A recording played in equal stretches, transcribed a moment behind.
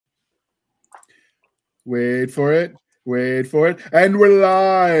Wait for it. Wait for it. And we're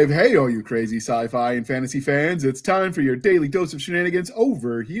live. Hey, all you crazy sci-fi and fantasy fans. It's time for your daily dose of shenanigans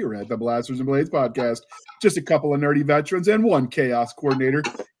over here at the Blasters and Blades podcast. Just a couple of nerdy veterans and one chaos coordinator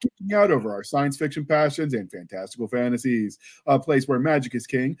geeking out over our science fiction passions and fantastical fantasies. A place where magic is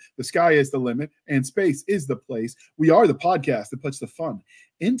king, the sky is the limit, and space is the place. We are the podcast that puts the fun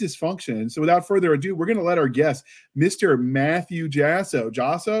in dysfunction. So without further ado, we're going to let our guest, Mr. Matthew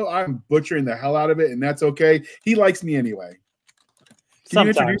Jasso. I'm butchering the hell out of it, and that's okay. He likes me anyway. Can you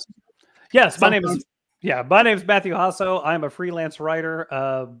introduce? Yes, my name is Matthew Jasso. I'm a freelance writer.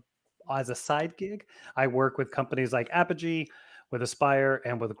 As a side gig, I work with companies like Apogee, with Aspire,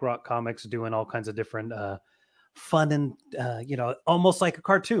 and with Grunt Comics, doing all kinds of different fun and almost like a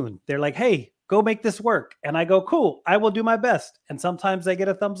cartoon. They're like, "Hey, go make this work," and I go, "Cool, I will do my best." And sometimes I get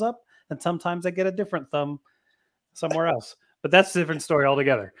a thumbs up, and sometimes I get a different thumb somewhere else. But that's a different story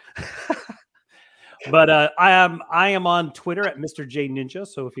altogether. But I am on Twitter at Mr. J Ninja.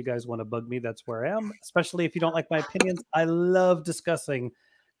 So if you guys want to bug me, that's where I am. Especially if you don't like my opinions, I love discussing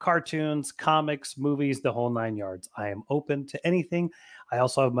cartoons, comics, movies, the whole nine yards. I am open to anything. I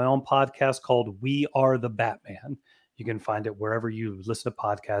also have my own podcast called We Are the Batman. You can find it wherever you listen to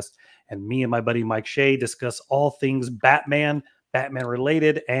podcasts. And me and my buddy Mike Shea discuss all things Batman, Batman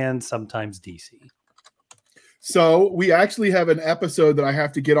related, and sometimes DC. So we actually have an episode that I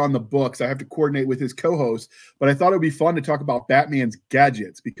have to get on the books. I have to coordinate with his co-host, but I thought it would be fun to talk about Batman's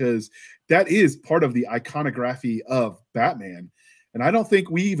gadgets because that is part of the iconography of Batman. And I don't think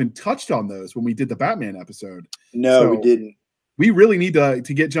we even touched on those when we did the Batman episode. No, we didn't. We really need to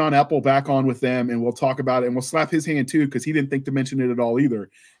get John Apple back on with them, and we'll talk about it, and we'll slap his hand too because he didn't think to mention it at all either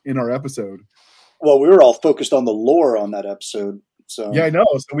in our episode. Well, we were all focused on the lore on that episode. So yeah, I know.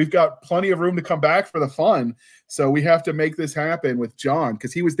 So we've got plenty of room to come back for the fun. So we have to make this happen with John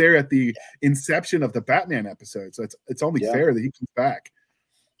because he was there at the inception of the Batman episode. So it's only fair that he comes back.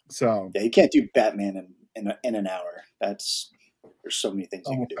 So yeah, you can't do Batman in an hour. There's so many things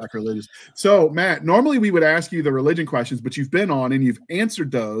you can do. Sacrilegious. So Matt, normally we would ask you the religion questions, but you've been on and you've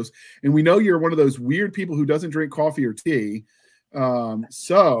answered those, and we know you're one of those weird people who doesn't drink coffee or tea.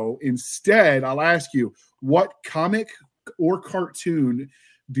 So instead, I'll ask you, what comic or cartoon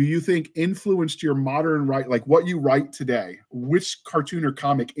do you think influenced your modern write, like what you write today? Which cartoon or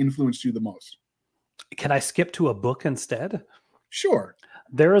comic influenced you the most? Can I skip to a book instead? Sure.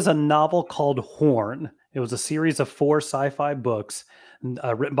 There is a novel called Horn. It was a series of 4 sci-fi books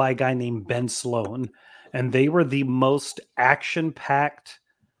written by a guy named Ben Sloan. And they were the most action-packed,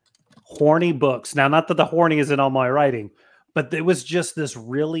 horny books. Now, not that the horny is in all my writing, but it was just this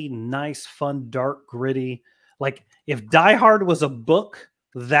really nice, fun, dark, gritty. Like, if Die Hard was a book,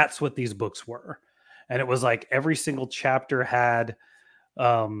 that's what these books were. And it was like every single chapter had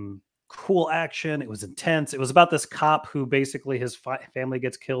cool action. It was intense. It was about this cop who basically his family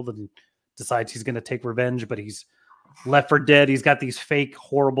gets killed and decides he's going to take revenge, but he's left for dead. He's got these fake,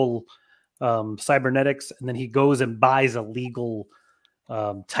 horrible cybernetics, and then he goes and buys illegal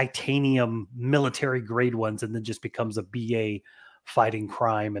titanium military grade ones, and then just becomes a BA fighting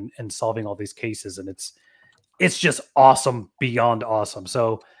crime and solving all these cases. And it's just awesome beyond awesome.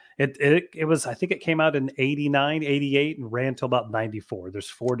 So it was, I think it came out in 89, 88 and ran till about 94. There's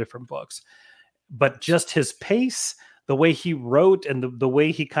 4 different books, but just his pace, the way he wrote, and the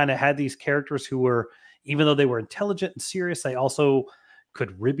way he kind of had these characters who were, even though they were intelligent and serious, they also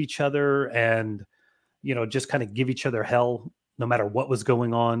could rib each other and, just kind of give each other hell no matter what was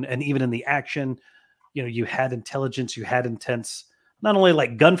going on. And even in the action, you had intelligence, you had intense, not only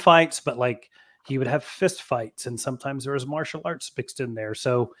like gunfights, but like he would have fist fights, and sometimes there was martial arts mixed in there.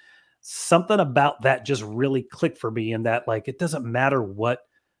 So something about that just really clicked for me, in that, like, it doesn't matter what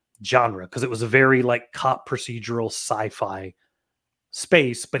genre, because it was a very like cop procedural sci-fi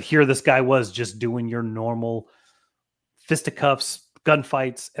space, but here this guy was just doing your normal fisticuffs,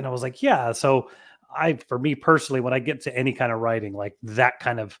 gunfights, and I was like, yeah. So for me personally, when I get to any kind of writing, like that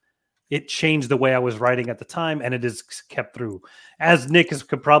kind of, it changed the way I was writing at the time, and it is kept through. As Nick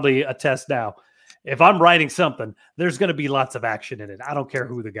could probably attest now, if I'm writing something, there's going to be lots of action in it. I don't care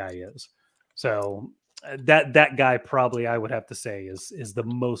who the guy is. So that guy probably, I would have to say, is the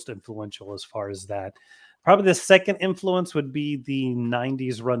most influential as far as that. Probably the second influence would be the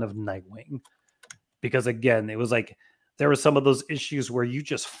 90s run of Nightwing, because again, it was like there were some of those issues where you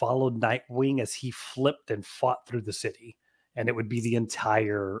just followed Nightwing as he flipped and fought through the city, and it would be the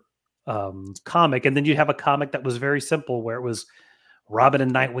entire comic. And then you'd have a comic that was very simple, where it was Robin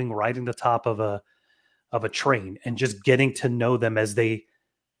and Nightwing riding the top of a train and just getting to know them as they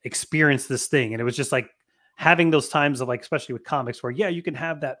experience this thing. And it was just like having those times of like, especially with comics where, yeah, you can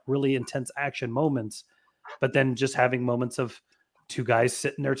have that really intense action moments, but then just having moments of two guys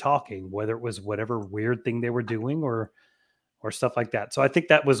sitting there talking, whether it was whatever weird thing they were doing or stuff like that. So I think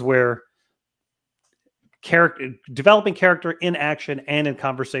that was where developing character in action and in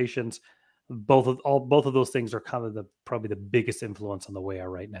conversations, both of those things are kind of probably the biggest influence on the way I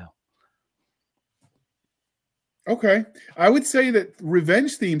write now. Okay. I would say that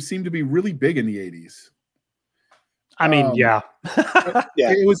revenge themes seem to be really big in the 80s. I mean, yeah.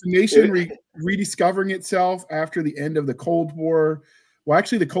 It was a nation rediscovering itself after the end of the Cold War. Well,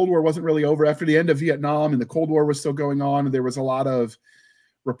 actually, the Cold War wasn't really over after the end of Vietnam, and the Cold War was still going on. And there was a lot of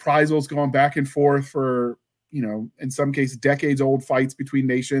reprisals going back and forth for, in some cases, decades-old fights between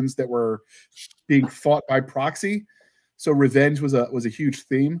nations that were being fought by proxy. So revenge was a huge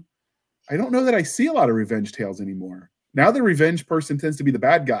theme. I don't know that I see a lot of revenge tales anymore. Now the revenge person tends to be the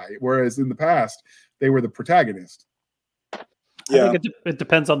bad guy, whereas in the past, they were the protagonist. Yeah. I think it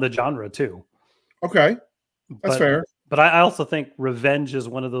depends on the genre, too. Okay. That's fair. But I also think revenge is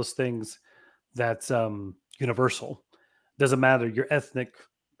one of those things that's universal. Doesn't matter your ethnic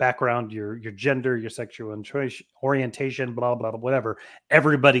background, your gender, your sexual orientation, blah, blah, blah, whatever.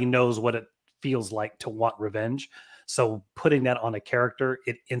 Everybody knows what it feels like to want revenge. So putting that on a character,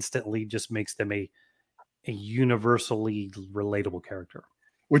 it instantly just makes them a universally relatable character.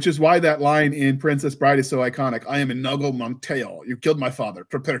 Which is why that line in Princess Bride is so iconic. I am Inigo Montiel. You killed my father.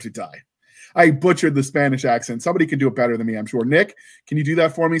 Prepare to die. I butchered the Spanish accent. Somebody can do it better than me, I'm sure. Nick, can you do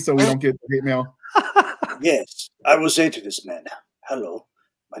that for me so we don't get hate mail? Yes, I will say to this man, hello,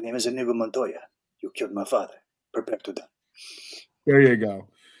 my name is Inigo Montoya. You killed my father. Prepare to die. There you go.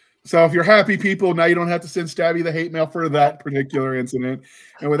 So if you're happy, people, now you don't have to send Stabby the hate mail for that particular incident.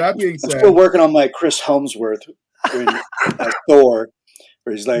 And with that being said, I'm still working on my Chris Helmsworth in Thor,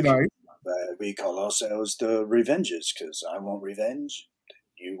 where he's like, nice. We call ourselves the Revenges because I want revenge.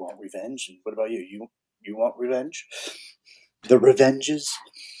 You want revenge. And what about you? You want revenge? The Revenges.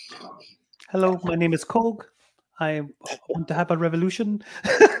 Hello, my name is Kog. I want to have a revolution.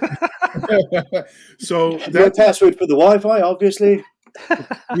 So that's password for the Wi-Fi, obviously.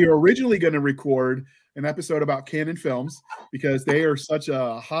 We were originally going to record an episode about canon films because they are such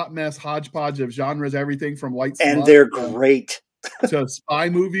a hot mess hodgepodge of genres, everything from light and they're great to spy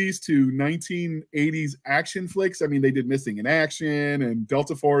movies to 1980s action flicks. I mean, they did Missing in Action and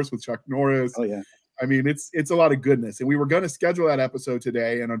Delta Force with Chuck Norris. Oh yeah. I mean, it's a lot of goodness. And we were going to schedule that episode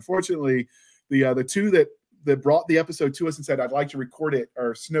today, and unfortunately, the two that brought the episode to us and said I'd like to record it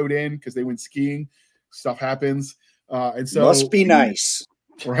are snowed in because they went skiing. Stuff happens. And so must be nice,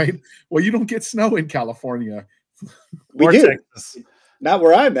 right? Well, you don't get snow in California. We do. Texas. Not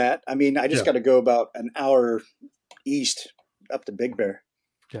where I'm at. I mean, I just got to go about an hour east up to Big Bear.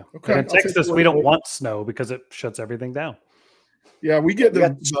 Yeah. Okay. In Texas, we don't want snow because it shuts everything down. Yeah, we get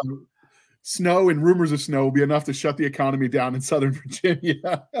the snow, and rumors of snow will be enough to shut the economy down in Southern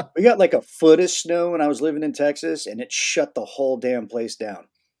Virginia. We got like a foot of snow when I was living in Texas, and it shut the whole damn place down.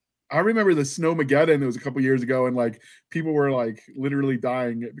 I remember the Snowmageddon. It was a couple years ago, and like people were like literally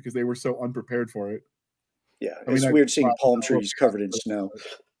dying because they were so unprepared for it. Yeah, it's weird seeing palm trees covered in snow.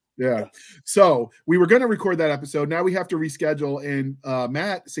 Yeah. So we were going to record that episode. Now we have to reschedule. And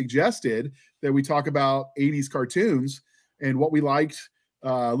Matt suggested that we talk about 80s cartoons and what we liked,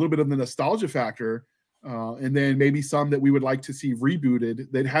 a little bit of the nostalgia factor, and then maybe some that we would like to see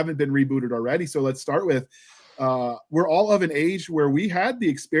rebooted that haven't been rebooted already. So let's start with. We're all of an age where we had the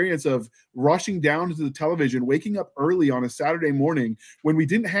experience of rushing down to the television, waking up early on a Saturday morning when we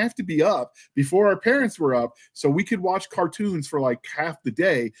didn't have to be up before our parents were up. So we could watch cartoons for like half the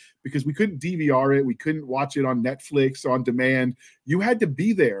day because we couldn't DVR it. We couldn't watch it on Netflix on demand. You had to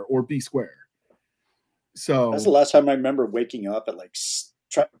be there or be square. So that's the last time I remember waking up at like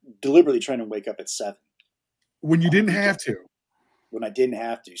deliberately trying to wake up at 7. When you didn't have to. When I didn't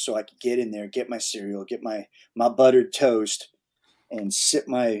have to, so I could get in there, get my cereal, get my buttered toast, and sit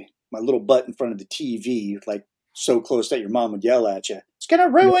my little butt in front of the TV, like so close that your mom would yell at you, "It's gonna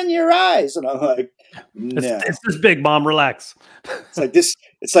ruin your eyes," and I'm like, "No, it's this big, Mom. Relax." It's like this.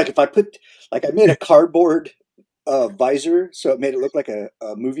 It's like if I made a cardboard visor, so it made it look like a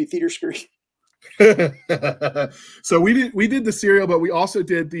movie theater screen. So we did the cereal, but we also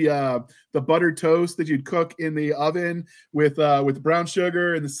did the buttered toast that you'd cook in the oven with brown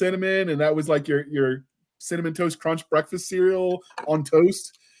sugar and the cinnamon, and that was like your cinnamon toast crunch breakfast cereal on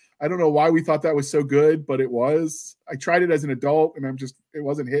toast. I don't know why we thought that was so good, but it was. I tried it as an adult, and it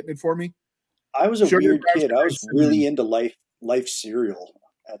wasn't hitting it for me. I was a weird kid. I was really into life cereal.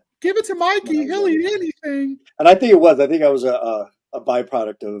 Give it to Mikey. He'll eat anything. And I think it was. I think I was a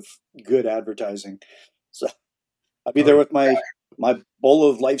byproduct of good advertising. So I'll be there with my bowl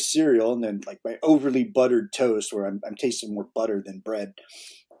of Life cereal and then like my overly buttered toast, where I'm tasting more butter than bread,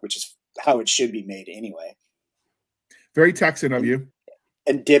 which is how it should be made anyway. Very Texan of you.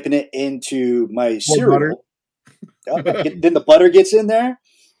 And dipping it into my More cereal. Then the butter gets in there.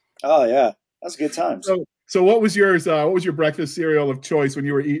 Oh yeah, that's good times. So what was yours? What was your breakfast cereal of choice when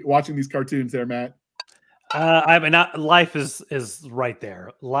you were watching these cartoons there, Matt? I mean, Life is right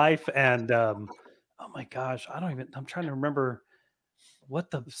there. Life and oh my gosh, I'm trying to remember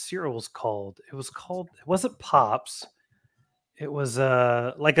what the cereal was called. It wasn't Pops. It was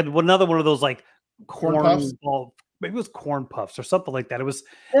like another one of those like Corn Puffs? Maybe it was Corn Puffs or something like that. It was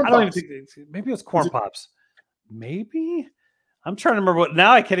Corn I don't Puffs. even think maybe it was Corn Pops. Maybe I'm trying to remember what.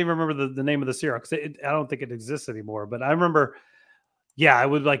 Now I can't even remember the name of the cereal because I don't think it exists anymore. But I remember, yeah, I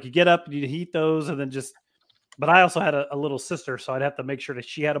would like you get up and you'd heat those and then just. But I also had a little sister, so I'd have to make sure that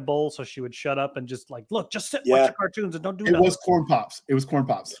she had a bowl, so she would shut up and just like, look, just sit, watch your cartoons, and don't do nothing. It was Corn Pops. It was Corn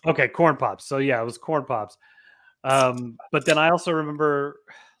Pops. Okay, Corn Pops. So yeah, it was Corn Pops. But then I also remember,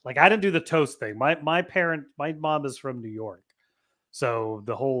 like, I didn't do the toast thing. My mom is from New York, so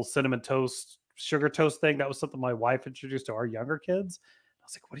the whole cinnamon toast, sugar toast thing, that was something my wife introduced to our younger kids. I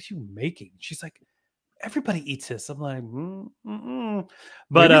was like, "What are you making?" She's like, "Everybody eats this." I'm like,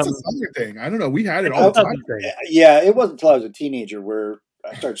 But it's a Southern thing. I don't know. We had it all the time. Yeah, it wasn't until I was a teenager where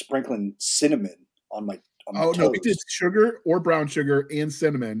I started sprinkling cinnamon on my. Oh no, we did sugar or brown sugar and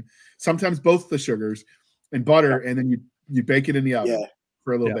cinnamon. Sometimes both the sugars and butter, and then you bake it in the oven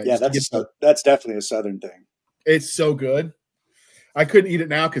for a little bit. Yeah, that's definitely a Southern thing. It's so good. I couldn't eat it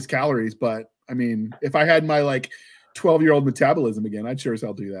now because calories, but I mean, if I had my like 12-year-old metabolism again, I'd sure as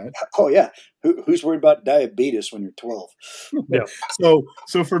hell do that. Oh yeah, who's worried about diabetes when you're 12? Yeah. So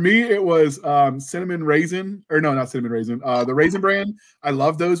for me, it was cinnamon raisin, or no, not cinnamon raisin. The Raisin Bran. I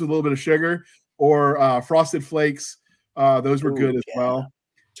love those with a little bit of sugar, or Frosted Flakes. Those were good as well.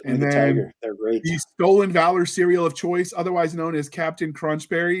 And then they're great. The Stolen Valor cereal of choice, otherwise known as Captain Crunch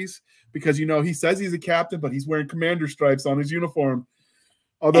Berries, because he says he's a captain, but he's wearing commander stripes on his uniform.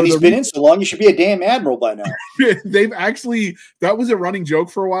 Although and he's been in so long, you should be a damn admiral by now. They've actually, that was a running joke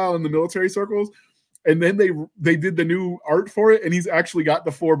for a while in the military circles. And then they did the new art for it, and he's actually got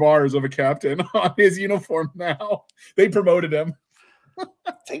the 4 bars of a captain on his uniform now. They promoted him.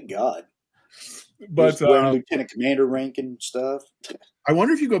 Thank God. But wearing lieutenant commander rank and stuff. I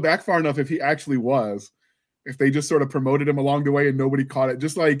wonder if you go back far enough if he actually was. If they just sort of promoted him along the way and nobody caught it.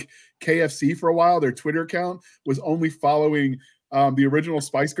 Just like KFC for a while, their Twitter account was only following the original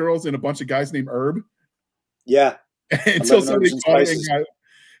Spice Girls and a bunch of guys named Herb. Yeah. until somebody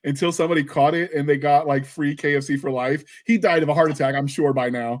caught it and they got like free KFC for life. He died of a heart attack, I'm sure, by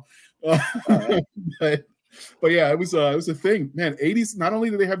now. But yeah, it was a thing. Man, 80s, not only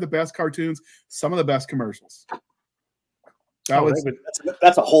do they have the best cartoons, some of the best commercials.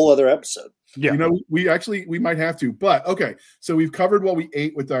 That's a whole other episode. Yeah. We might have to. But okay, so we've covered what we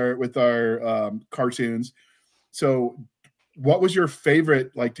ate with our cartoons. So what was your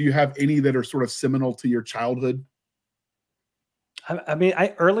favorite? Like, do you have any that are sort of seminal to your childhood? I mean,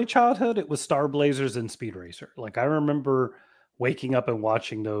 early childhood, it was Star Blazers and Speed Racer. Like, I remember waking up and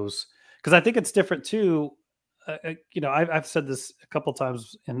watching those because I think it's different too. I've said this a couple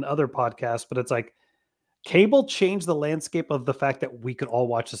times in other podcasts, but it's like cable changed the landscape of the fact that we could all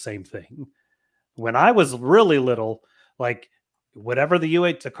watch the same thing. When I was really little, like whatever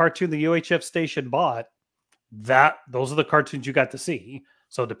the cartoon the UHF station bought, those are the cartoons you got to see.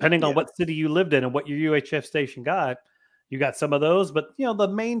 So depending on what city you lived in and what your UHF station got, you got some of those. But the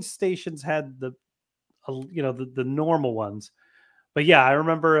main stations had the normal ones. But yeah, I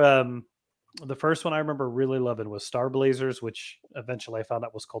remember the first one I remember really loving was Star Blazers, which eventually I found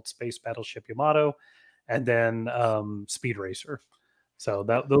out was called Space Battleship Yamato, and then Speed Racer. So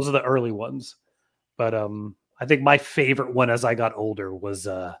those are the early ones. But I think my favorite one as I got older was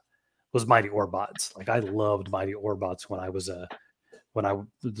Mighty Orbots. Like I loved Mighty Orbots when I was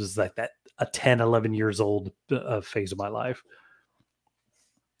like that a 10, 11 years old phase of my life.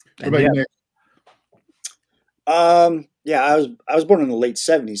 And I was born in the late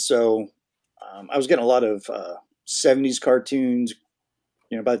 70s, so I was getting a lot of 70s cartoons.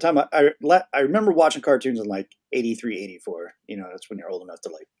 By the time I remember watching cartoons in like 83, 84. That's when you're old enough to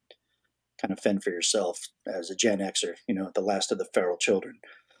like kind of fend for yourself as a Gen Xer, the last of the feral children.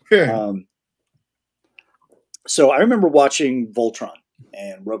 Yeah. So I remember watching Voltron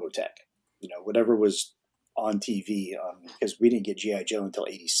and Robotech, whatever was on TV, because we didn't get G.I. Joe until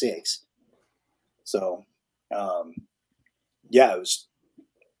 86. So, it was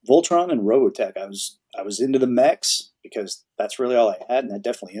Voltron and Robotech. I was into the mechs. because that's really all I had, and that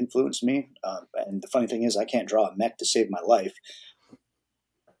definitely influenced me. And the funny thing is, I can't draw a mech to save my life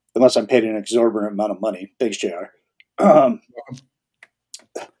unless I'm paid an exorbitant amount of money. Thanks, JR.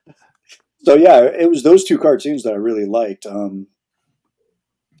 So yeah, it was those two cartoons that I really liked.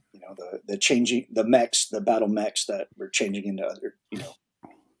 The changing, the mechs, the battle mechs that were changing into other,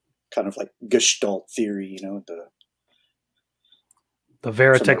 kind of like Gestalt theory, the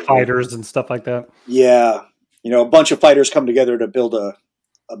Veritech fighters and stuff like that. Yeah, a bunch of fighters come together to build the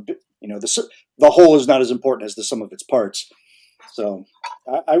whole is not as important as the sum of its parts. So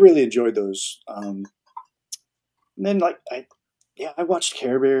I really enjoyed those. And then I watched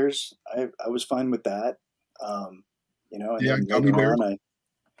Care Bears. I was fine with that. And then Gummy Bears.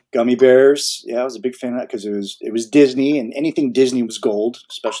 Gummy Bears. Yeah, I was a big fan of that because it was Disney, and anything Disney was gold,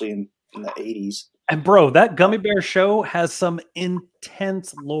 especially in the 80s. And bro, that Gummy Bear show has some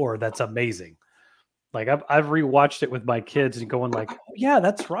intense lore that's amazing. Like I've rewatched it with my kids and going like, oh yeah,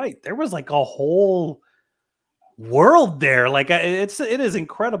 that's right. There was like a whole world there. Like it is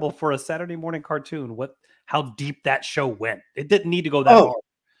incredible for a Saturday morning cartoon. How deep that show went. It didn't need to go that hard.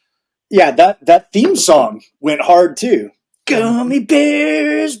 Yeah, that theme song went hard too. Gummy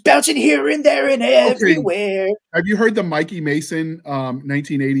bears bouncing here and there and everywhere. Okay. Have you heard the Mikey Mason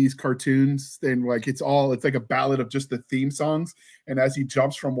 1980s cartoons? Then it's like a ballad of just the theme songs. And as he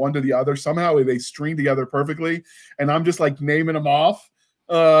jumps from one to the other, somehow they string together perfectly. And I'm just like naming them off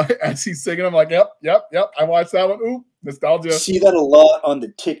as he's singing. I'm like, yep. I watched that one. Ooh, nostalgia. See that a lot on the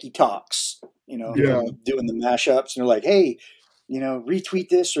TikToks, Yeah. doing the mashups. And they're like, hey, retweet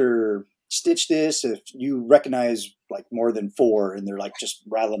this or stitch this if you recognize like more than 4, and they're like just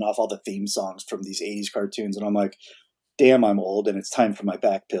rattling off all the theme songs from these 80s cartoons, and I'm like, damn, I'm old and it's time for my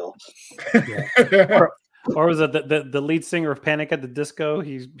back pill. Yeah. or was it the lead singer of Panic at the Disco?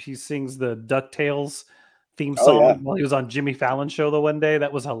 He sings the DuckTales theme song while he was on Jimmy Fallon's show the one day.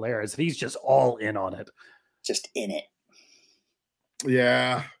 That was hilarious. He's just all in on it. Just in it.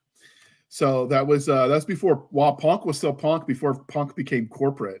 Yeah. So that's before punk was still punk, before punk became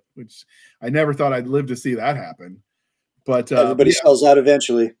corporate, which I never thought I'd live to see that happen. But everybody sells out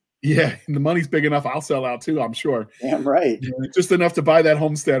eventually. Yeah, and the money's big enough, I'll sell out too, I'm sure. Damn right. Yeah, just enough to buy that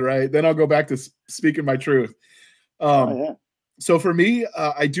homestead, right? Then I'll go back to speaking my truth. So for me,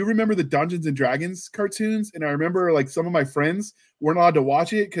 I do remember the Dungeons and Dragons cartoons, and I remember like some of my friends weren't allowed to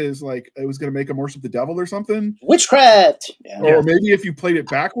watch it because like it was going to make them worship the devil or something. Witchcraft. Yeah. Or maybe if you played it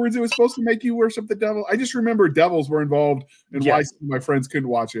backwards, it was supposed to make you worship the devil. I just remember devils were involved, and why some of my friends couldn't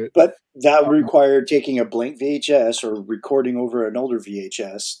watch it. But that required taking a blank VHS or recording over an older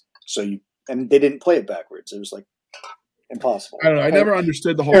VHS. And they didn't play it backwards. It was like impossible. I don't know. I never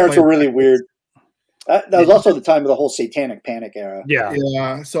understood the whole. Parents were really weird. That was also the time of the whole Satanic Panic era.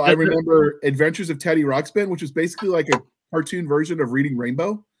 Yeah. So I remember Adventures of Teddy Ruxpin, which was basically like a cartoon version of Reading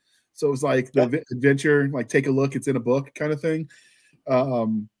Rainbow. So it was like the adventure, like take a look, it's in a book kind of thing.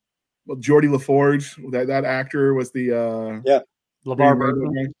 Well, Geordie LaForge, that actor was the LeVar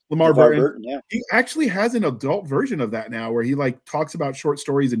Burton. LeVar Burton. Yeah. He actually has an adult version of that now, where he like talks about short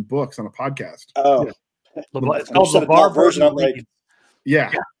stories and books on a podcast. Oh, yeah. It's called LeVar Burton. I'm like,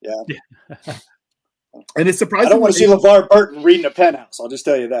 yeah. And it's surprising. I don't want to see LeVar Burton reading a penthouse. I'll just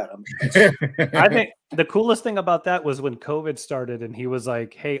tell you that. I think the coolest thing about that was when COVID started and he was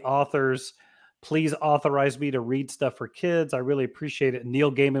like, hey, authors, please authorize me to read stuff for kids. I really appreciate it. And Neil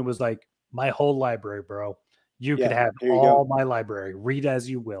Gaiman was like, my whole library, bro. You could have all my library. Read as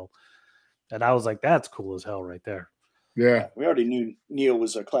you will. And I was like, that's cool as hell right there. Yeah. We already knew Neil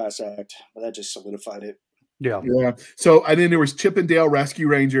was a class act, but that just solidified it. Yeah. So, and then there was Chip and Dale Rescue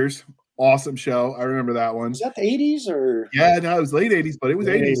Rangers. Awesome show. I remember that one. Was that the 80s or? Yeah, no, it was late 80s, but it was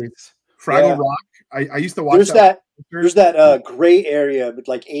 80s. Fraggle Rock. I used to watch There's that gray area with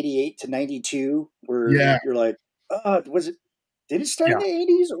like 88 to 92 where you're like, did it start in the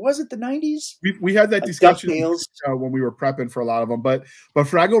 80s or was it the 90s? We had that discussion when we were prepping for a lot of them, but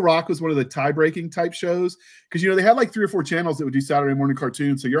Fraggle Rock was one of the tie-breaking type shows because they had like 3 or 4 channels that would do Saturday morning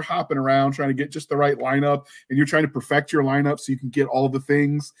cartoons. So you're hopping around trying to get just the right lineup, and you're trying to perfect your lineup so you can get all of the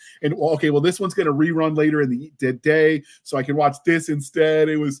things. And this one's going to rerun later in the day, so I can watch this instead.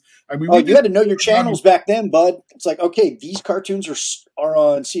 It was, you had to know your channels back then, bud. It's like, okay, these cartoons are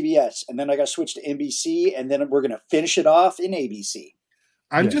on CBS, and then I got to switch to NBC, and then we're going to finish it off in ABC.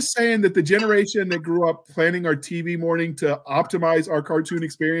 I'm just saying that the generation that grew up planning our TV morning to optimize our cartoon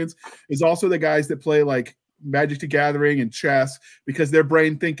experience is also the guys that play like Magic the Gathering and chess because they're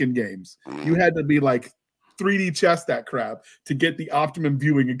brain thinking games. You had to be like 3D chess that crap to get the optimum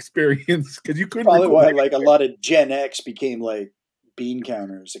viewing experience because you couldn't. Probably why like a lot of Gen X became like bean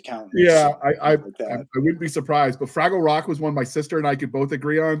counters, accountants. Yeah, I that. wouldn't be surprised. But Fraggle Rock was one my sister and I could both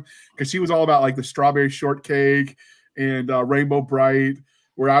agree on because she was all about like the strawberry shortcake and Rainbow Bright.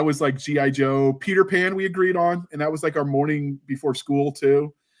 Where I was like G.I. Joe, Peter Pan, we agreed on, and that was like our morning before school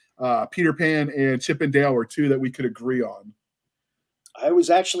too. Peter Pan and Chip and Dale were two that we could agree on. I was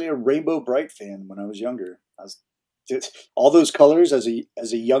actually a Rainbow Bright fan when I was younger. All those colors as a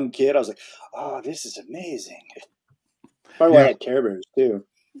young kid. I was like, oh, this is amazing. Probably why I had Care Bears too.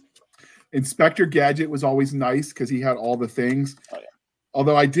 Inspector Gadget was always nice because he had all the things. Oh, yeah.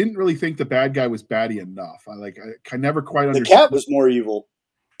 Although I didn't really think the bad guy was batty enough. I never quite understood. The cat was more evil.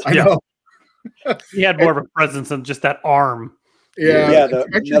 I know. He had more of a presence than just that arm. Yeah, the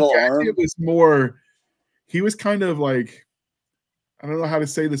metal arm. It was more. He was kind of like, I don't know how to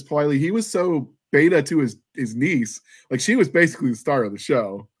say this politely. He was so beta to his niece. Like she was basically the star of the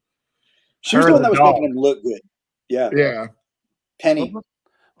show. She was the one that was making him look good. Yeah. Yeah. Penny.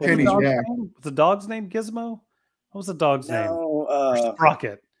 Penny. Yeah. Was the dog's name Gizmo? What was the dog's name?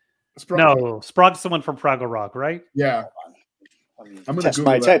 Sprocket. No, Sprocket's the one from Fraggle Rock, right? Yeah. I'm going to test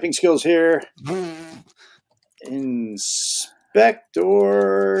my typing skills here. Inspector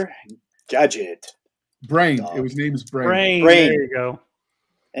Gadget. Brain. Dog. It was named Brain. There you go.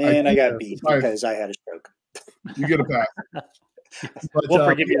 And I got beat because I had a stroke. You get a pass. But, we'll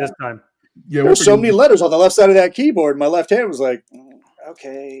forgive you this time. Yeah, there's so many letters on the left side of that keyboard. My left hand was like,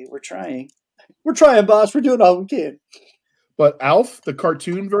 okay, we're trying. We're trying, boss. We're doing all we can. But Alf, the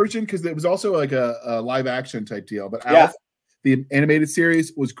cartoon version, because it was also like a live action type deal. But Alf, the animated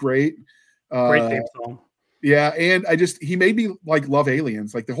series, was great. Great theme song. Yeah, and he made me like love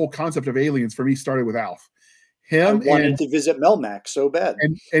aliens. Like the whole concept of aliens for me started with Alf. I wanted to visit Melmac so bad.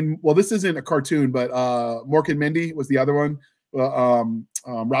 And well, this isn't a cartoon, but Mork and Mindy was the other one.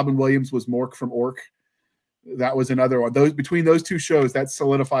 Robin Williams was Mork from Ork. That was another one. Between those two shows, that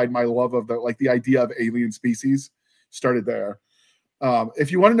solidified my love of the idea of alien species. Started there.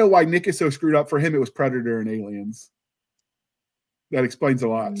 If you want to know why Nick is so screwed up, for him it was Predator and Aliens. That explains a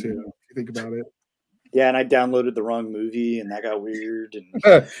lot too, if you think about it. Yeah, and I downloaded the wrong movie, and that got weird. And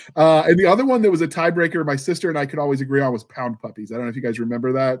the other one that was a tiebreaker, my sister and I could always agree on, was Pound Puppies. I don't know if you guys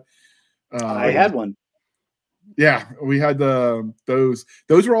remember that. I had one. Yeah, we had those.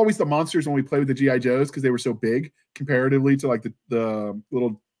 Those were always the monsters when we played with the G.I. Joes because they were so big comparatively to like the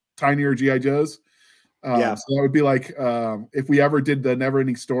little tinier G.I. Joes. So that would be like if we ever did the Never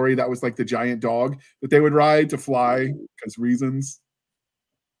Ending Story, that was like the giant dog that they would ride to fly because reasons.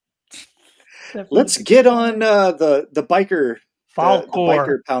 Let's get on the biker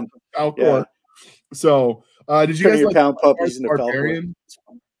Falcor. Pound. Falcor. Yeah. So did you guys like Pound Puppies in the Barbarian?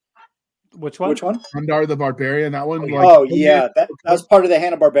 Which one? Hundar the Barbarian. That one. That was part of the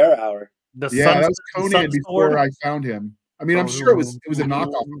Hanna-Barbera hour. That was Conan before I found him. I mean, I'm sure it was a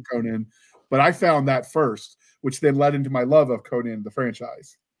knockoff of Conan, but I found that first, which then led into my love of Conan the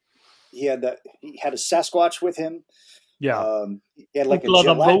franchise. He had a Sasquatch with him. Yeah. He had like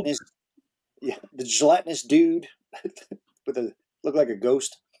the gelatinous dude with looked like a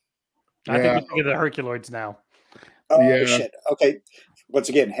ghost. I think we think of the Herculoids now. Oh shit. Okay. Once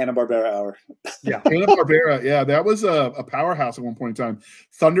again, Hanna-Barbera hour. Yeah, Hanna-Barbera. Yeah, that was a powerhouse at one point in time.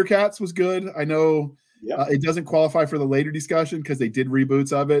 Thundercats was good. I know it doesn't qualify for the later discussion because they did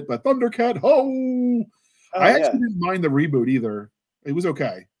reboots of it, but Thundercat, I actually didn't mind the reboot either. It was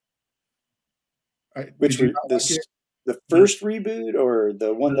okay. The first reboot or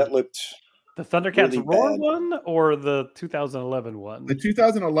the one that looked the Thundercats really Roar bad? One or the 2011 one? The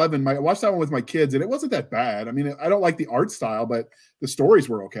 2011. I watched that one with my kids, and it wasn't that bad. I mean, I don't like the art style, but the stories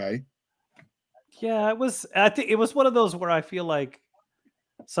were okay. Yeah, it was. I think it was one of those where I feel like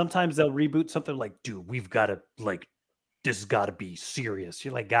sometimes they'll reboot something like, dude, we've got to this has got to be serious.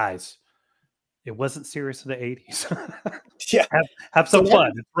 You're like, guys, it wasn't serious in the 80s. Yeah, have some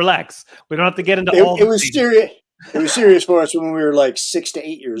fun. Relax. We don't have to get into all. It was serious. It was serious for us when we were like 6 to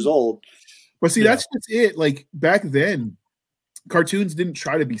 8 years old. But see, that's just it. Like back then, cartoons didn't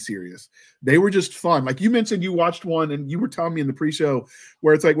try to be serious. They were just fun. Like you mentioned, you watched one and you were telling me in the pre-show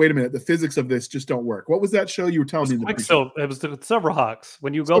where it's like, wait a minute, the physics of this just don't work. What was that show you were telling me in the pre-show? It was the Silverhawks.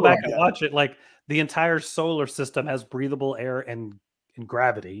 When you go back and watch it, like the entire solar system has breathable air and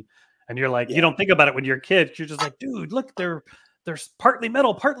gravity. And you're like, you don't think about it when you're a kid. You're just like, dude, look, they're partly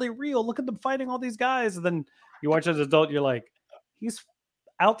metal, partly real. Look at them fighting all these guys. And then you watch as an adult, you're like, he's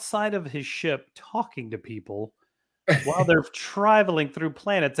outside of his ship talking to people while they're traveling through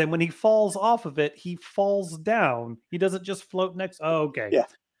planets. And when he falls off of it, he falls down. He doesn't just float next. Oh, okay. Yeah.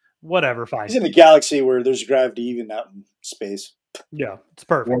 Whatever. Fine. He's in a galaxy where there's gravity even out in space. Yeah. It's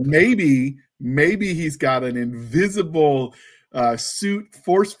perfect. Or maybe he's got an invisible suit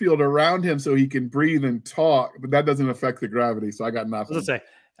force field around him so he can breathe and talk, but that doesn't affect the gravity. So I got nothing. Let's say,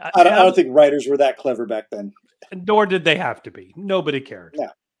 I don't think writers were that clever back then. Nor did they have to be. Nobody cared.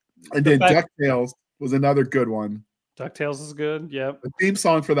 Yeah. And then DuckTales was another good one. DuckTales is good. Yep. The theme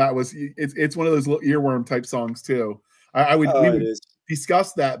song for that was it's one of those little earworm type songs too. We would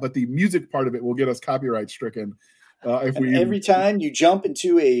discuss that, but the music part of it will get us copyright stricken. Every time you jump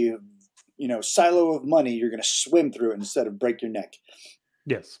into a silo of money, you're going to swim through it instead of break your neck.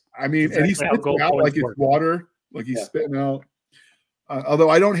 Yes. I mean, exactly. And he's spitting out like it's water, like he's spitting out. Although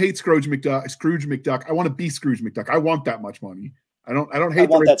I don't hate Scrooge McDuck. I want to be Scrooge McDuck. I want that much money. I don't hate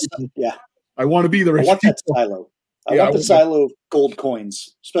the rich people. Yeah. I want to be the rich I want people. That silo. I want the silo of gold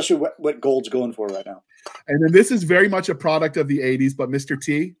coins, especially what gold's going for right now. And then this is very much a product of the 80s, but Mr.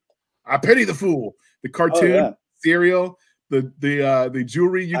 T, I pity the fool. The cartoon, cereal, the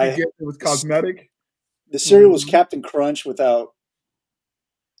jewelry you could get with cosmetic. The cereal was Captain Crunch without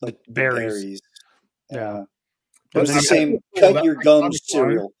the berries. Yeah. It was the same cut your gums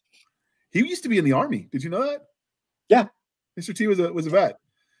cereal. He used to be in the Army. Did you know that? Yeah. Mr. T was a vet.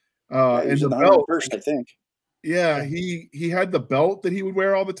 He was in the 101st, I think. Yeah, he had the belt that he would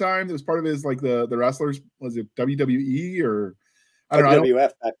wear all the time. It was part of his the wrestlers. Was it WWE or I don't know?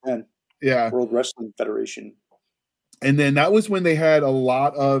 WWF back then. Yeah, World Wrestling Federation. And then that was when they had a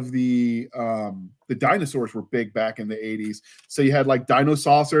lot of the dinosaurs were big back in the 80s. So you had like Dino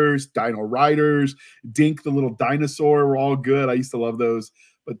Saucers, Dino Riders, Dink the little dinosaur were all good. I used to love those.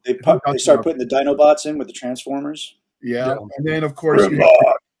 But they started putting the Dinobots in with the Transformers. Yeah. And then of course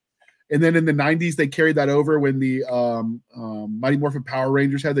and then in the 90s they carried that over when the Mighty Morphin Power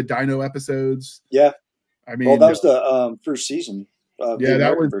Rangers had the Dino episodes. Yeah. I mean, well, that was the first season.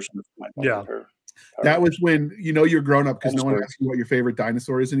 That was version of that was when you're grown up because no one asks you what your favorite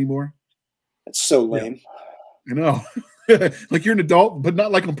dinosaur is anymore. It's so lame. I know. Like you're an adult, but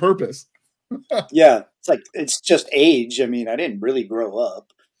not like on purpose. Yeah, it's just age. I mean, I didn't really grow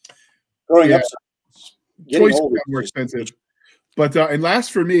up. Growing up, toys got more expensive. But and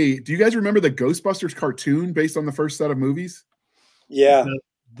last for me, do you guys remember the Ghostbusters cartoon based on the first set of movies? Yeah.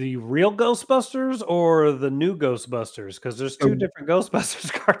 The real Ghostbusters or the new Ghostbusters? Because there's two different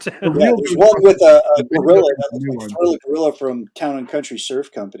Ghostbusters cartoons. Yeah, there's one with a gorilla, gorilla from Town and Country Surf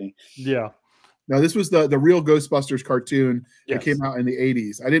Company. Yeah. No, this was the real Ghostbusters cartoon that came out in the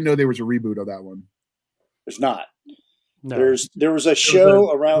 80s. I didn't know there was a reboot of that one. There's not. No. There was a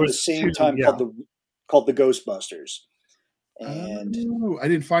show around the same time called the Ghostbusters. And I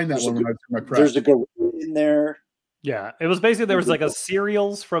didn't find that one when I was in my prep. There's a gorilla in there. Yeah, it was basically there was like a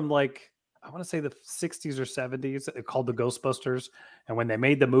cereals from like I want to say the 60s or 70s called the Ghostbusters, and when they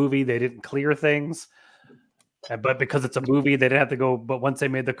made the movie, they didn't clear things. But because it's a movie, they didn't have to go. But once they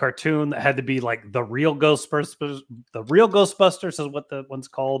made the cartoon, it had to be like the real Ghostbusters. The real Ghostbusters is what the one's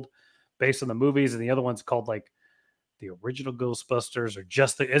called, based on the movies, and the other one's called like the original Ghostbusters, or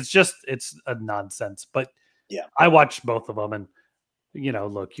it's a nonsense. But yeah, I watched both of them, and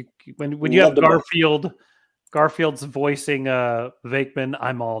look, when you have Garfield's voicing Vakeman,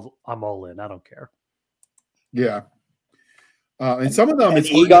 I'm all in. I don't care. Yeah. And some of them, and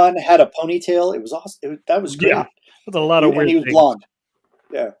Egon had a ponytail. It was awesome. That was great. Yeah, with a lot of weird. And he was things. blonde.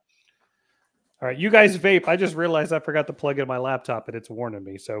 Yeah. All right, you guys vape. I just realized I forgot to plug in my laptop, and it's warning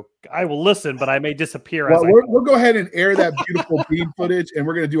me. So I will listen, but I may disappear. Well, we'll go ahead and air that beautiful bean footage, and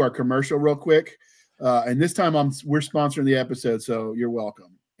we're going to do our commercial real quick. And this time, we're sponsoring the episode, so you're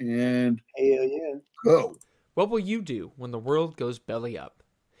welcome. And hell yeah, go. What will you do when the world goes belly up?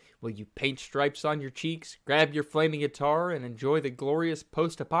 Will you paint stripes on your cheeks, grab your flaming guitar, and enjoy the glorious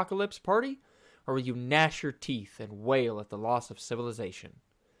post-apocalypse party? Or will you gnash your teeth and wail at the loss of civilization?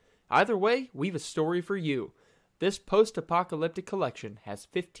 Either way, we've a story for you. This post-apocalyptic collection has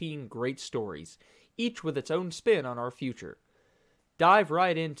 15 great stories, each with its own spin on our future. Dive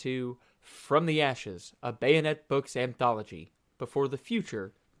right into From the Ashes, a Bayonet Books anthology, before the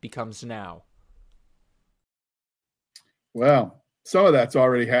future becomes now. Well, some of that's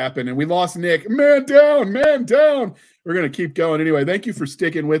already happened, and we lost Nick. Man down, man down. We're going to keep going. Anyway, thank you for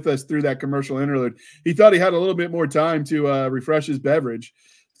sticking with us through that commercial interlude. He thought he had a little bit more time to refresh his beverage.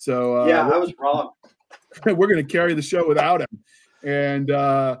 So yeah, I was wrong. We're going to carry the show without him. And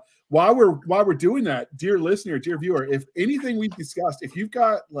while we're doing that, dear listener, dear viewer, if anything we've discussed, if you've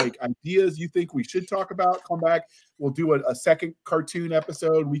got like ideas you think we should talk about, come back. We'll do a second cartoon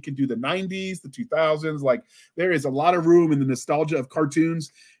episode. We can do the 90s, the 2000s. Like there is a lot of room in the nostalgia of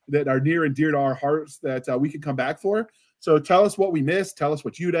cartoons that are near and dear to our hearts that we can come back for. So tell us what we missed. Tell us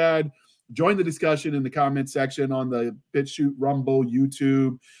what you'd add. Join the discussion in the comment section on the BitChute, Rumble,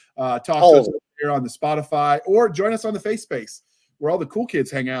 YouTube. Talk to us here on the Spotify, or join us on the Face Space, where all the cool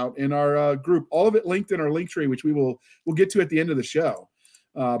kids hang out in our group. All of it linked in our link tree, which we'll get to at the end of the show.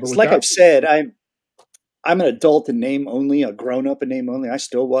 But like I've said, I'm an adult in name only, a grown up in name only. I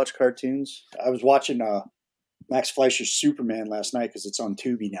still watch cartoons. I was watching Max Fleischer's Superman last night because it's on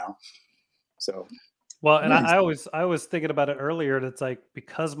Tubi now. So, well, and I was thinking about it earlier. And it's like,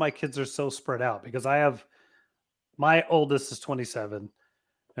 because my kids are so spread out, because my oldest is 27,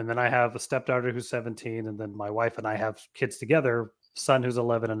 and then I have a stepdaughter who's 17, and then my wife and I have kids together, son who's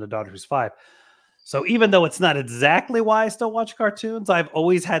 11 and a daughter who's 5. So even though it's not exactly why I still watch cartoons, I've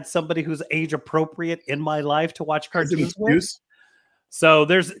always had somebody who's age appropriate in my life to watch cartoons with. So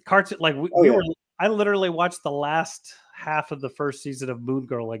there's cartoon like I literally watched the last half of the first season of Moon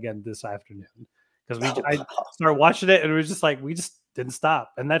Girl again this afternoon, because I started watching it and it was just like, we just didn't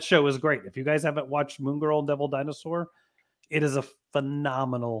stop. And that show is great. If you guys haven't watched Moon Girl and Devil Dinosaur, it is a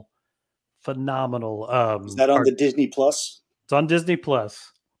phenomenal. Is that on the Disney Plus? It's on Disney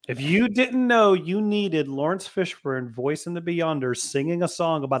Plus. If you didn't know you needed Lawrence Fishburne voicing the Beyonders singing a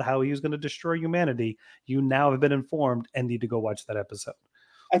song about how he was going to destroy humanity, you now have been informed and need to go watch that episode.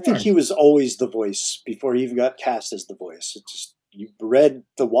 I think he was always the voice before he even got cast as the voice. It's just, you read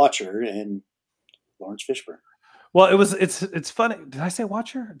The Watcher and Lawrence Fishburne. Well, it's funny. Did I say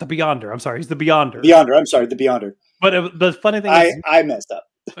Watcher? The Beyonder. I'm sorry. He's the Beyonder. I'm sorry, the Beyonder. But the funny thing is, I messed up.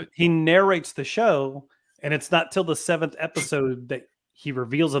 He narrates the show, and it's not till the 7th episode that he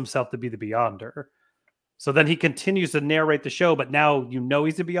reveals himself to be the Beyonder. So then he continues to narrate the show, but now you know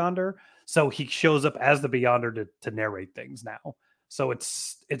he's a Beyonder. So he shows up as the Beyonder to narrate things now. So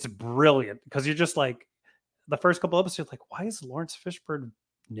it's brilliant, because you're just like, the first couple episodes, like, why is Lawrence Fishburne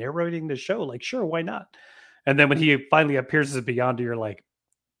narrating the show? Like, sure, why not? And then when he finally appears as a Beyonder, you're like,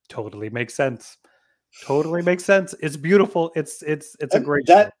 totally makes sense. Totally makes sense. It's beautiful. It's a great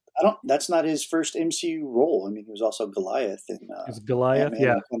show. That's not his first MCU role. I mean, he was also Goliath in Goliath,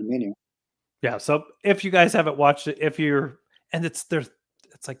 yeah. Yeah. So if you guys haven't watched it,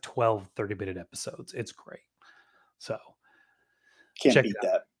 it's like 12 30-minute episodes. It's great. So can't beat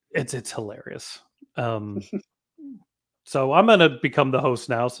that. It's hilarious. So I'm gonna become the host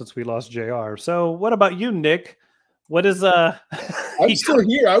now since we lost JR. So what about you, Nick? What is I'm still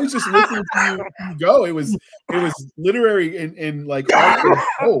here. I was just listening to you go. It was literary and like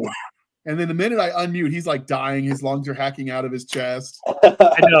cold. And then the minute I unmute, he's like dying. His lungs are hacking out of his chest.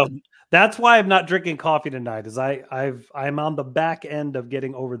 I know. That's why I'm not drinking coffee tonight. I'm on the back end of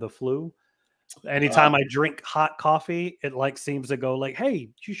getting over the flu. Anytime I drink hot coffee, it like seems to go like, hey,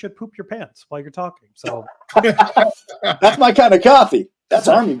 you should poop your pants while you're talking. So that's my kind of coffee. That's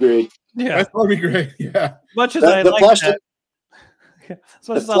Army grade. Yeah, that's Army grade. Yeah. Much as I like that.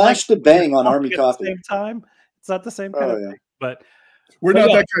 The flash to bang on Army coffee. At the same time, it's not the same kind of thing. But we're not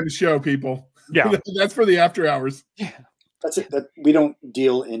that kind of show, people. Yeah, that's for the after hours. Yeah, that's it. We don't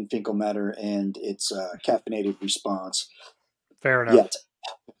deal in fecal matter and its caffeinated response. Fair enough. Yet.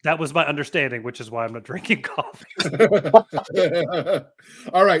 That was my understanding, which is why I'm not drinking coffee.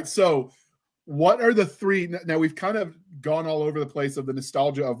 All right. So what are the 3? Now, we've kind of gone all over the place of the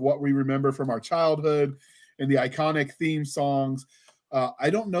nostalgia of what we remember from our childhood and the iconic theme songs.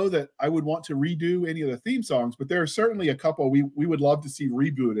 I don't know that I would want to redo any of the theme songs, but there are certainly a couple we would love to see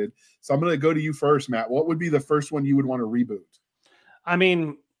rebooted. So I'm going to go to you first, Matt. What would be the first one you would want to reboot? I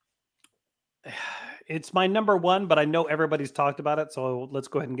mean, it's my number one, but I know everybody's talked about it, so let's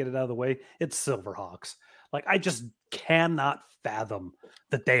go ahead and get it out of the way. It's Silverhawks. Like, I just cannot fathom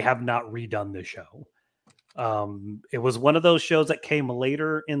that they have not redone the show. It was one of those shows that came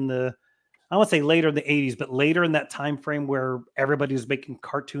later in the, I won't say later in the 80s, but later in that time frame where everybody was making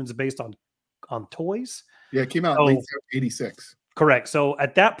cartoons based on toys. Yeah, it came out in late 86. Correct. So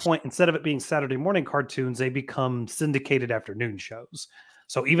at that point, instead of it being Saturday morning cartoons, they become syndicated afternoon shows.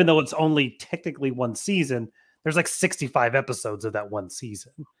 So even though it's only technically one season, there's like 65 episodes of that one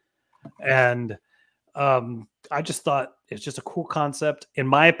season. And I just thought it's just a cool concept. In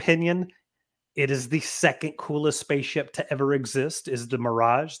my opinion, it is the second coolest spaceship to ever exist, is the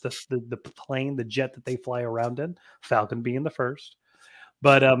Mirage, the plane, the jet that they fly around in, Falcon being the first.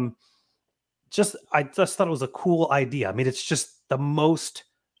 But I just thought it was a cool idea. I mean, it's just the most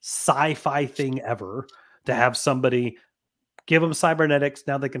sci-fi thing ever to have somebody give them cybernetics.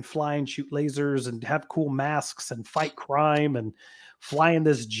 Now they can fly and shoot lasers and have cool masks and fight crime and fly in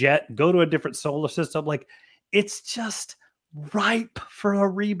this jet and go to a different solar system. Like, it's just ripe for a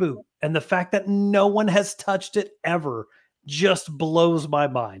reboot. And the fact that no one has touched it ever just blows my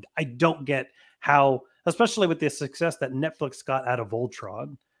mind. I don't get how, especially with the success that Netflix got out of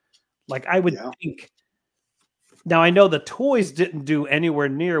Voltron. Like, I would think, now I know the toys didn't do anywhere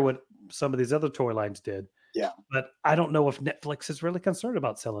near what some of these other toy lines did. Yeah. But I don't know if Netflix is really concerned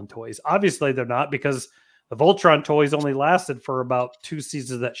about selling toys. Obviously, they're not, because the Voltron toys only lasted for about 2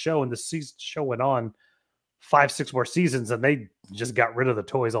 seasons of that show, and the show went on 5-6 more seasons, and they just got rid of the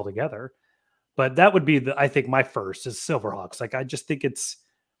toys altogether. But that would be I think my first is Silverhawks. Like, I just think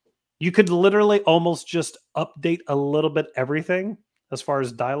you could literally almost just update a little bit everything as far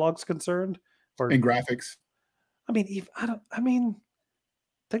as dialogue's concerned, and graphics. I mean,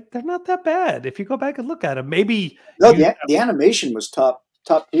 they're not that bad if you go back and look at them. Maybe the animation was top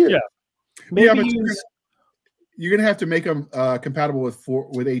tier. Yeah, maybe but you're gonna have to make them compatible with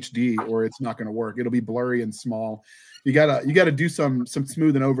HD, or it's not gonna work. It'll be blurry and small. You gotta do some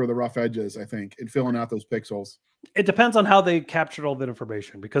smoothing over the rough edges, I think, and filling out those pixels. It depends on how they captured all that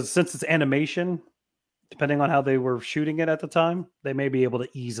information, because since it's animation, depending on how they were shooting it at the time, they may be able to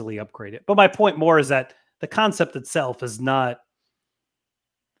easily upgrade it. But my point more is that the concept itself is not.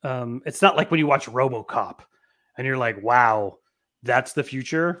 It's not like when you watch RoboCop and you're like, wow, that's the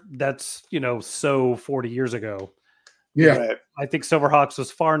future. That's, so 40 years ago. Yeah. Right. I think Silverhawks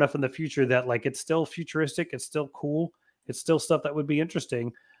was far enough in the future that, like, it's still futuristic. It's still cool. It's still stuff that would be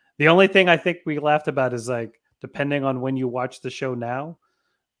interesting. The only thing I think we laughed about is, like, depending on when you watch the show now,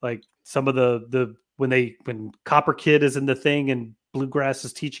 like some of when Copper Kid is in the thing and Bluegrass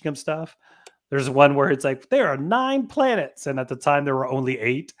is teaching him stuff. There's one where it's like, there are 9 planets. And at the time there were only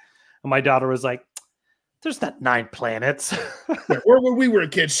 8. And my daughter was like, there's not 9 planets. Or when we were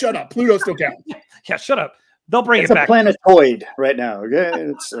kids, shut up. Pluto still counts. Yeah, shut up. They'll bring It's it back. It's a planetoid right now. Okay,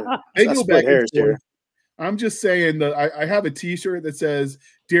 it's they go back hairs here. I'm just saying that I have a T-shirt that says,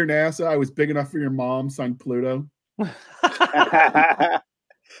 "Dear NASA, I was big enough for your mom." Signed Pluto. Well,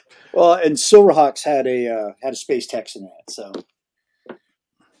 and Silverhawks had a space text in that. So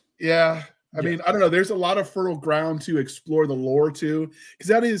yeah. I mean, I don't know. There's a lot of fertile ground to explore the lore too,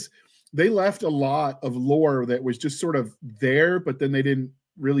 because they left a lot of lore that was just sort of there, but then they didn't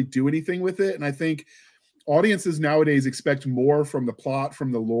really do anything with it. And I think audiences nowadays expect more from the plot,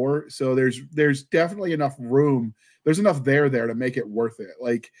 from the lore. So there's definitely enough room. There's enough there to make it worth it.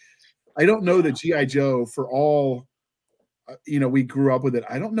 Like, I don't know that G.I. Joe, for all, we grew up with it,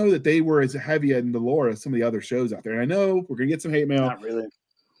 I don't know that they were as heavy in the lore as some of the other shows out there. And I know we're going to get some hate mail. not really.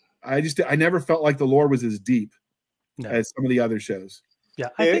 I never felt like the lore was as deep as some of the other shows. Yeah,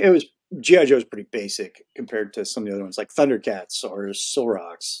 it was G.I. Joe's pretty basic compared to some of the other ones, like Thundercats or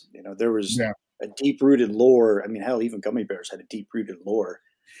Silverhawks. There was a deep-rooted lore. I mean, hell, even Gummy Bears had a deep-rooted lore.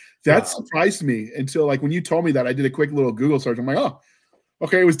 That surprised me until, like, when you told me that, I did a quick little Google search. I'm like, oh,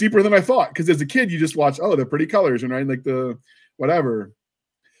 okay, it was deeper than I thought. Because as a kid, you just watch, oh, they're pretty colors, and right, like the whatever.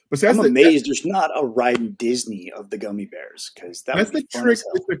 But I'm amazed there's not a ride in Disney of the Gummy Bears, because that's the trick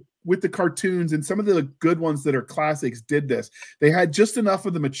with the cartoons, and some of the good ones that are classics did this. They had just enough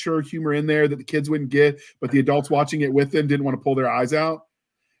of the mature humor in there that the kids wouldn't get, but the adults watching it with them didn't want to pull their eyes out.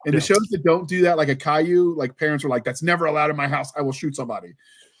 And the shows that don't do that, like a Caillou, like parents were like, that's never allowed in my house. I will shoot somebody.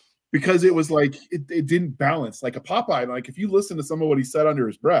 Because it was like, it didn't balance. Like a Popeye, like if you listen to some of what he said under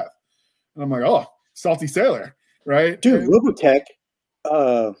his breath, and I'm like, oh, Salty Sailor, right? Dude, Robotech.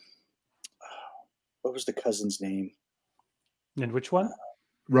 What was the cousin's name? And which one?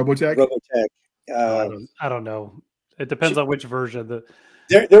 Robotech. Robotech. I don't know. It depends on which version.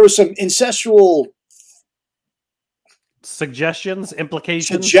 There was some incestual suggestions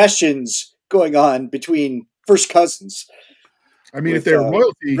going on between first cousins. I mean, if they're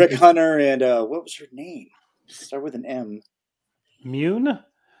royalty, Rick Hunter and what was her name? Start with an M. Mune.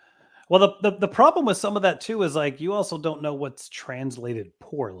 Well, the problem with some of that too is, like, you also don't know what's translated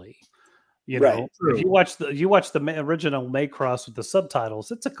poorly. Right. If you watch the original Maycross with the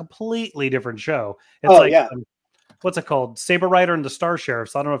subtitles, it's a completely different show. It's what's it called? Saber Rider and the Star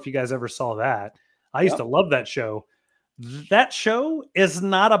Sheriffs. I don't know if you guys ever saw that. I used to love that show. That show is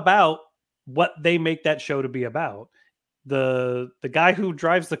not about what they make that show to be about. The guy who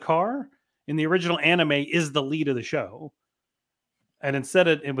drives the car in the original anime is the lead of the show. And instead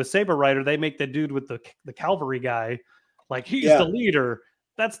of it was Saber Rider, they make the dude with the cavalry guy like he's the leader.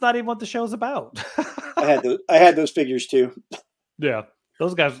 That's not even what the show's about. I had those figures too. Yeah,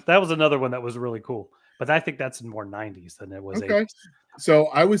 those guys. That was another one that was really cool. But I think that's in more 90s than it was 80s. So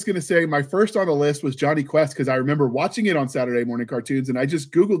I was going to say my first on the list was Johnny Quest, because I remember watching it on Saturday morning cartoons, and I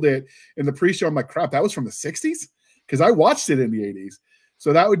just Googled it in the pre-show. I'm like, crap, that was from the 60s? Because I watched it in the 80s.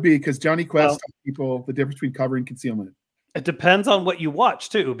 So that would be because Johnny Quest taught people the difference between cover and concealment. It depends on what you watch,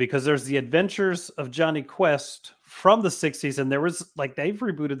 too, because there's the Adventures of Johnny Quest from the 60s, and there was, like, they've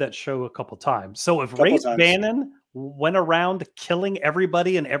rebooted that show a couple times. So if Ray Bannon went around killing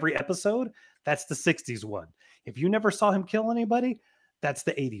everybody in every episode, that's the 60s one. If you never saw him kill anybody, That's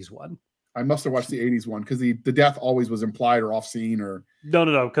the 80s one. I must have watched the 80s one because the death always was implied or off scene or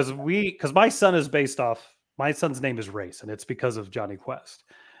No, because my son is based off. My son's name is Race, and it's because of Johnny Quest.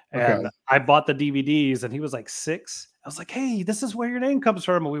 And I bought the DVDs, and he was like 6. I was like, "Hey, this is where your name comes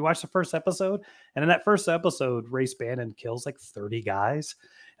from." And we watched the first episode, and in that first episode, Race Bannon kills like 30 guys,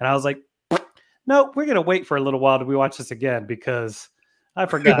 and I was like, "No, we're gonna wait for a little while till we watch this again because I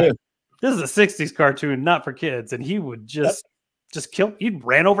forgot this is a 60s cartoon, not for kids." And he would just kill. He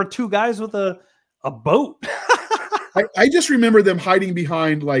ran over 2 guys with a boat. I just remember them hiding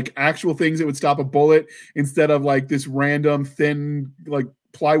behind like actual things that would stop a bullet instead of like this random thin like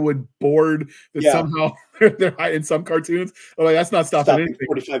plywood board that somehow they're hiding some cartoons. Like that's not stopping anything.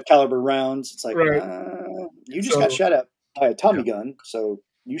 45 caliber rounds. It's like you just got shot at by a Tommy gun, so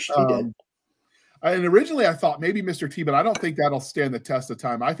you should be dead. And originally I thought maybe Mr. T, but I don't think that'll stand the test of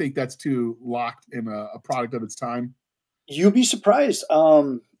time. I think that's too locked in a product of its time. You'll be surprised.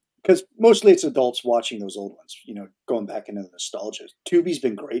 Because mostly it's adults watching those old ones, you know, going back into the nostalgia. Tubi's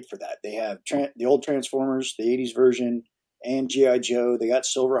been great for that. They have the old Transformers, the 80s version, and G.I. Joe. They got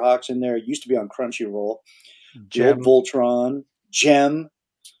Silverhawks in there. It used to be on Crunchyroll. The old Voltron, Gem,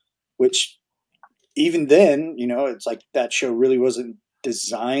 which even then, you know, it's like that show really wasn't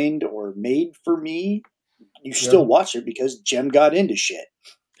designed or made for me. You still watch it because Gem got into shit.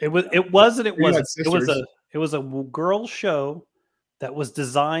 It wasn't. It was a girl show that was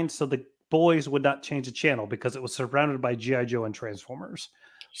designed so the boys would not change the channel because it was surrounded by G.I. Joe and Transformers.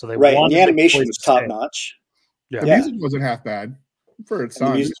 So they wanted the animation was top notch. Yeah. The music wasn't half bad for its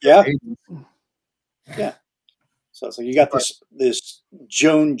time. Yeah. So it's like you got this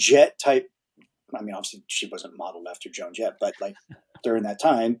Joan Jett type. I mean, obviously she wasn't modeled after Joan Jett, but like during that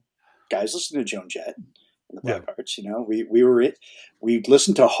time, guys listened to Joan Jett and the Blackhearts. You know, we'd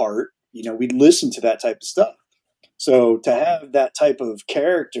listen to Heart. You know, we'd listen to that type of stuff. So to have that type of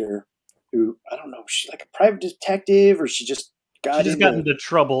character who, I don't know, she's like a private detective or she just got into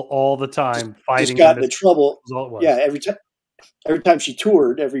trouble all the time fighting. Just got into trouble. Yeah, every time she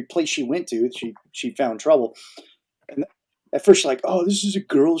toured, every place she went to, she found trouble. And at first you're like, oh, this is a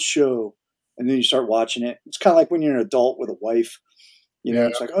girl's show. And then you start watching it. It's kind of like when you're an adult with a wife. You know,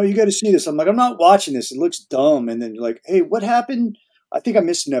 it's like, oh, you got to see this. I'm like, I'm not watching this. It looks dumb. And then you're like, hey, what happened? I think I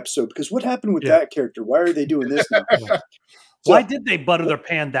missed an episode because what happened with that character? Why are they doing this now? Why did they butter their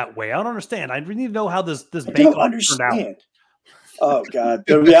pan that way? I don't understand. I really need to know how this bake-off turned out. Oh, God.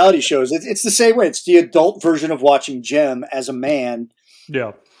 The reality shows, it's the same way. It's the adult version of watching Gem as a man.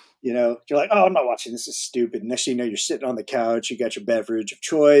 Yeah. You know, you're like, oh, I'm not watching this. This is stupid. Next thing you know, you're sitting on the couch. You got your beverage of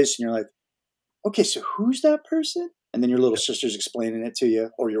choice. And you're like, okay, so who's that person? And then your little sister's explaining it to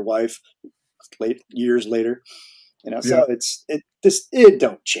you or your wife years later. You know, so it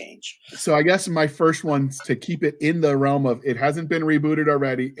don't change. So I guess my first one's to keep it in the realm of it hasn't been rebooted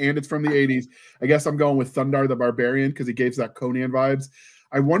already, and it's from the 80s. I guess I'm going with Thundar the Barbarian because it gives that Conan vibes.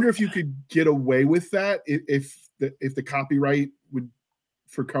 I wonder if you could get away with that if the copyright would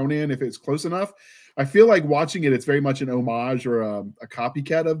for Conan, if it's close enough. I feel like watching it, it's very much an homage or a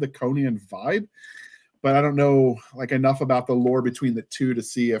copycat of the Conan vibe. But I don't know like enough about the lore between the two to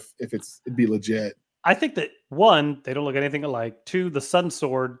see if it'd be legit. I think that 1, they don't look anything alike. 2, the Sun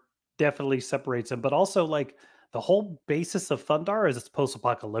Sword definitely separates them, but also like the whole basis of Thundar is it's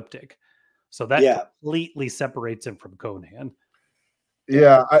post-apocalyptic, so that completely separates him from Conan.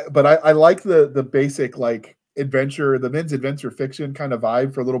 Yeah, but I like the basic like adventure, the men's adventure fiction kind of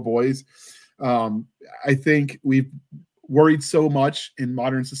vibe for little boys. I think we've worried so much in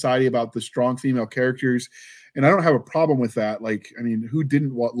modern society about the strong female characters. And I don't have a problem with that. Like, I mean, who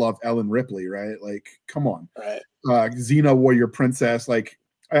didn't love Ellen Ripley, right? Like, come on. Right. Xena, Warrior Princess. Like,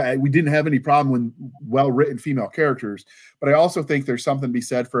 we didn't have any problem with well-written female characters. But I also think there's something to be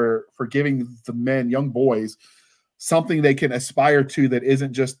said for giving the men, young boys, something they can aspire to that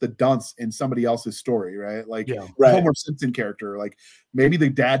isn't just the dunce in somebody else's story, right? Like, Homer Simpson character. Like, maybe the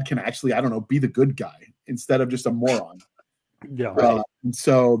dad can actually, I don't know, be the good guy instead of just a moron. Yeah. And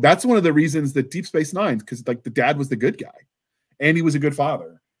so that's one of the reasons that Deep Space Nine, because like the dad was the good guy, and he was a good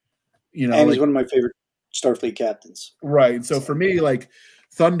father. You know, and he's one of my favorite Starfleet captains. Right. And so for me, like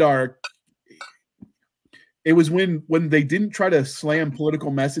Thundar, it was when they didn't try to slam political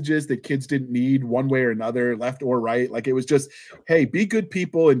messages that kids didn't need one way or another, left or right. Like it was just, hey, be good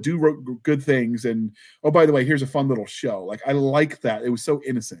people and do good things. And oh, by the way, here's a fun little show. Like I like that. It was so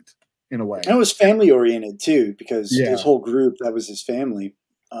innocent. In a way, and it was family oriented too, because his whole group, that was his family.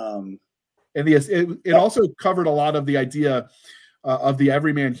 And yes, it also covered a lot of the idea of the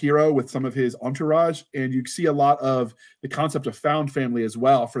everyman hero with some of his entourage, and you see a lot of the concept of found family as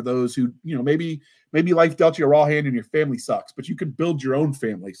well for those who, you know, maybe maybe life dealt you a raw hand and your family sucks, but you can build your own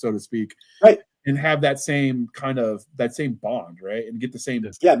family, so to speak, right, and have that same bond, right, and get the same.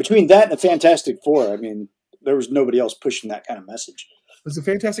 Yeah, between that and the Fantastic Four, I mean, there was nobody else pushing that kind of message. Was the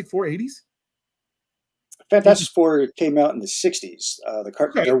Fantastic Four 80s? Fantastic Four came out in the 60s.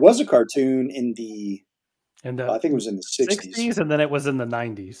 There was a cartoon in the I think it was in the 60s. And then it was in the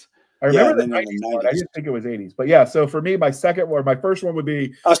 90s. I remember the 90s one. I didn't think it was 80s. But yeah, so for me, my first one would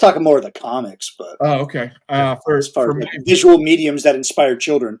be... I was talking more of the comics, but... Oh, okay. As far as visual mediums that inspire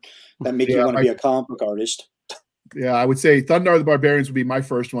children, that make you want to be a comic book artist. Yeah, I would say Thundar the Barbarians would be my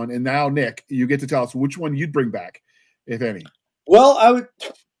first one. And now, Nick, you get to tell us which one you'd bring back, if any. Well,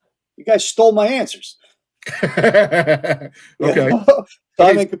 you guys stole my answers. Okay. So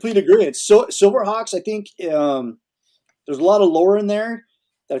I'm in complete agreement. So Silverhawks, I think there's a lot of lore in there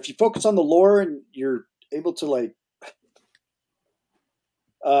that if you focus on the lore and you're able to you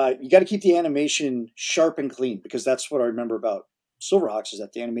got to keep the animation sharp and clean, because that's what I remember about Silverhawks is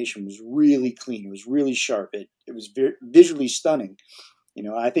that the animation was really clean. It was really sharp. It was visually stunning.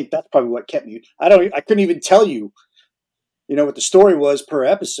 I think that's probably what kept me. I couldn't even tell you, what the story was per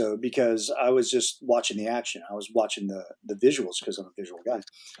episode, because I was just watching the action. I was watching the visuals because I'm a visual guy.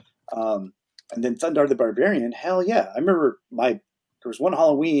 And then Thundar the Barbarian, hell yeah. I remember there was one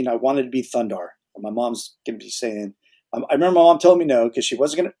Halloween I wanted to be Thundar. And my mom's going to be saying, I remember my mom told me no, because she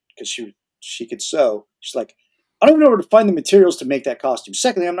wasn't going to, because she could sew. She's like, I don't even know where to find the materials to make that costume.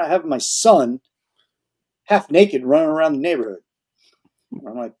 Secondly, I'm not having my son half naked running around the neighborhood. And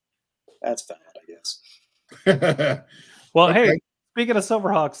I'm like, that's fine, I guess. Well, okay. Hey, speaking of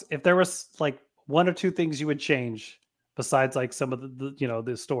Silverhawks, if there was one or two things you would change besides some of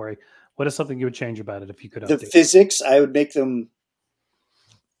the story, what is something you would change about it if you could update? The physics, I would make them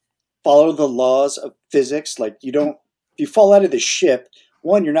follow the laws of physics. If you fall out of the ship,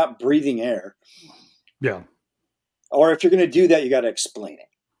 one, you're not breathing air. Yeah. Or if you're going to do that, you got to explain it.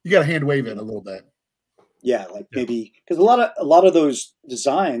 You got to hand wave it a little bit. Yeah, maybe because a lot of those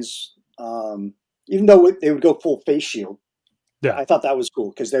designs, even though they would go full face shield, yeah, I thought that was cool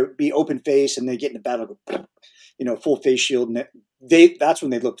because they would be open face and they get in the battle, go, full face shield, and that's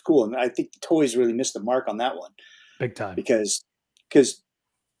when they looked cool. And I think the toys really missed the mark on that one, big time. Because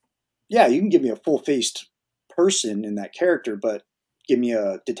yeah, you can give me a full faced person in that character, but give me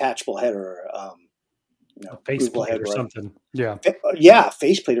a detachable head or a faceplate or something. Yeah,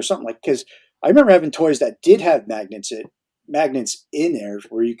 faceplate or something because I remember having toys that did have magnets in there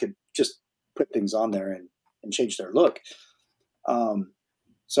where you could just put things on there and change their look.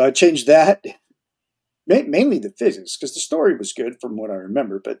 So I changed that, mainly the physics, because the story was good from what I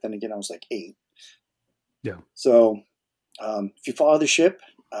remember. But then again, I was like 8. Yeah. So if you follow the ship,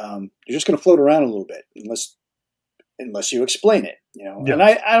 you're just going to float around a little bit unless you explain it, Yeah. And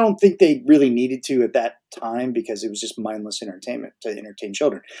I don't think they really needed to at that time because it was just mindless entertainment to entertain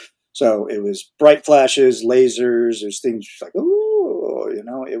children. So it was bright flashes, lasers, there's things like, ooh,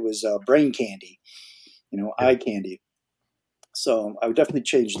 it was brain candy, eye candy. So I would definitely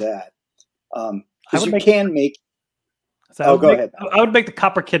change that. Because go ahead. I would make the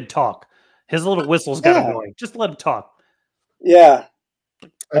Copper Kid talk. His little whistle's got annoying. Just let him talk. Yeah.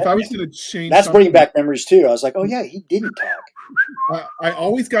 If I was going to change, that's bringing back memories too. I was like, oh yeah, he didn't talk. I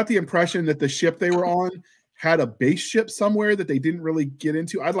always got the impression that the ship they were on had a base ship somewhere that they didn't really get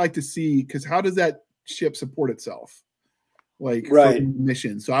into. I'd like to see, because how does that ship support itself? For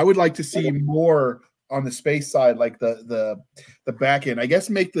mission. So I would like to see more on the space side, like the back end. I guess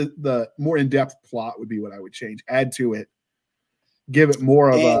make the more in-depth plot would be what I would change. Add to it. Give it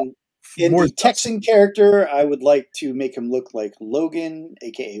more of the Texan character, I would like to make him look like Logan,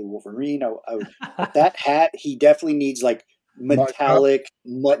 aka Wolverine. I would that hat, he definitely needs metallic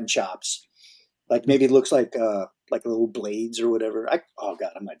mutton chops. Maybe it looks like little blades or whatever. I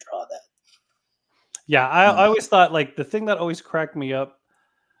might draw that. Yeah, I always thought the thing that always cracked me up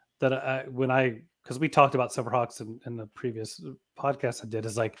that because we talked about Silverhawks in the previous podcast I did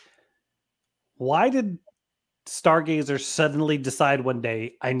is why did Stargazer suddenly decide one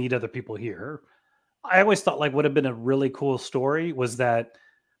day I need other people here? I always thought would have been a really cool story was that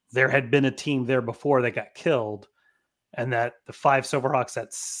there had been a team there before that got killed, and that the 5 Silverhawks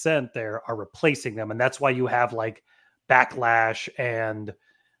that sent there are replacing them, and that's why you have Backlash and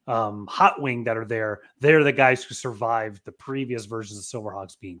Hot Wing that are there. They're the guys who survived the previous versions of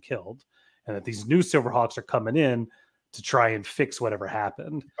Silverhawks being killed, and that these new Silverhawks are coming in to try and fix whatever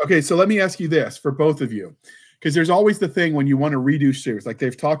happened. Okay, so let me ask you this for both of you, because there's always the thing when you want to redo series,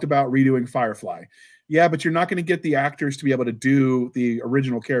 they've talked about redoing Firefly. Yeah, but you're not going to get the actors to be able to do the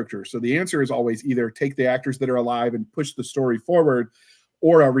original characters. So the answer is always either take the actors that are alive and push the story forward,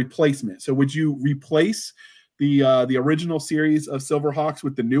 or a replacement? So would you replace the original series of Silverhawks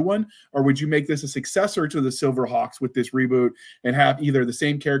with the new one, or would you make this a successor to the Silverhawks with this reboot and have either the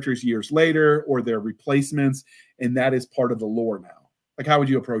same characters years later or their replacements, and that is part of the lore now? Like, how would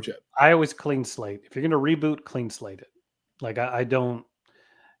you approach it? I always clean slate. If you're going to reboot, clean slate it. Like I don't,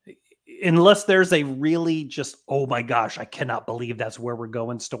 unless there's a really just, oh my gosh, I cannot believe that's where we're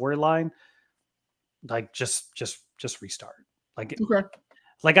going storyline. Like just restart. Like, Okay.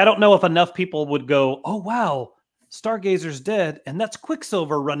 Like, I don't know if enough people would go, oh, wow, Stargazer's dead, and that's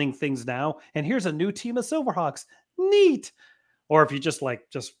Quicksilver running things now, and here's a new team of Silverhawks. Neat. Or if you just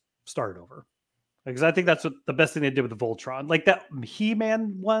start over. Because I think that's what the best thing they did with the Voltron. Like that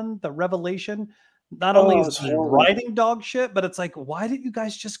He-Man one, the Revelation, not only is the writing dog shit, but it's like, why didn't you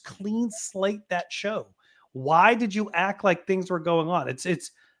guys just clean slate that show? Why did you act like things were going on?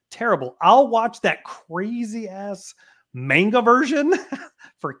 It's terrible. I'll watch that crazy-ass manga version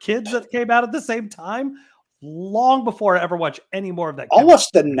for kids that came out at the same time long before I ever watch any more of that. I'll watch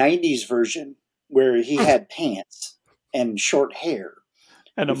the 90s version where he had pants and short hair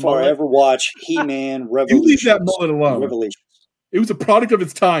and before I ever watch He-Man Revolution. You leave that mullet alone. Revelations. It was a product of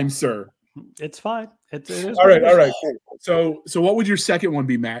its time, sir. It's fine. It is all right. So what would your second one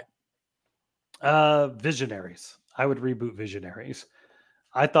be, Matt? Visionaries. I would reboot Visionaries.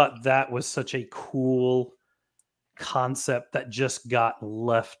 I thought that was such a cool concept that just got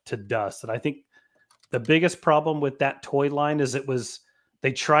left to dust. And I think the biggest problem with that toy line is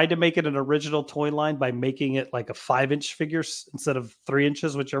they tried to make it an original toy line by making it like a 5-inch figure instead of 3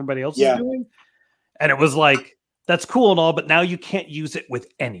 inches, which everybody else is doing. And it was like, that's cool and all, but now you can't use it with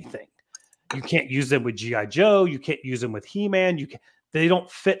anything. You can't use them with G.I. Joe. You can't use them with He-Man. They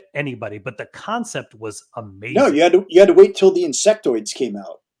don't fit anybody, but the concept was amazing. No, you had to wait till the Insectoids came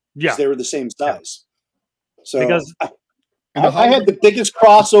out. Yeah. They were the same size. So because I had the biggest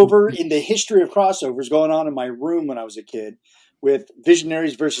crossover in the history of crossovers going on in my room when I was a kid with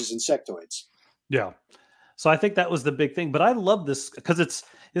Visionaries versus Insectoids. Yeah. So I think that was the big thing. But I love this because this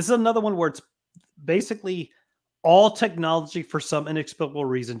is another one where it's basically all technology for some inexplicable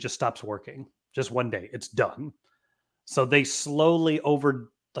reason just stops working. Just one day. It's done. So they slowly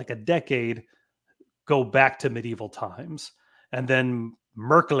over like a decade go back to medieval times. And then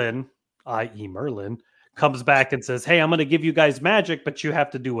Merklin, i.e. Merlin, comes back and says, hey, I'm going to give you guys magic, but you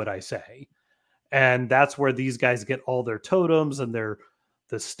have to do what I say. And that's where these guys get all their totems and the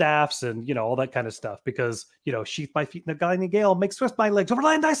staffs and, all that kind of stuff. Because, sheath my feet in the guiding gale, make swift my legs, over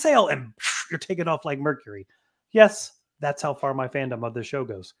land I sail, and you're taking off like Mercury. Yes, that's how far my fandom of the show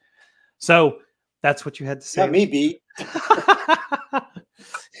goes. So that's what you had to say. Not me, B.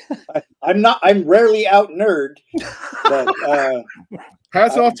 I'm rarely out nerd, but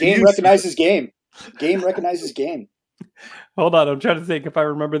hats off to game you. Recognizes game. Game recognizes game. Hold on, I'm trying to think if I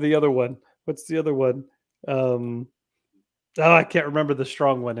remember the other one. What's the other one? I can't remember the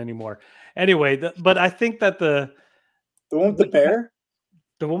strong one anymore. Anyway, but I think that the one with the bear,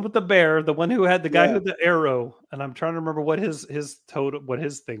 the one with the bear, the one who had the guy with the arrow, and I'm trying to remember what his totem, what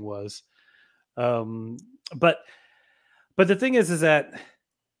his thing was. But the thing is that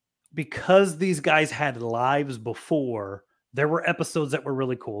because these guys had lives before, there were episodes that were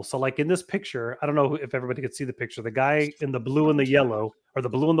really cool. So like in this picture, I don't know if everybody could see the picture, the guy in the blue and the yellow, or the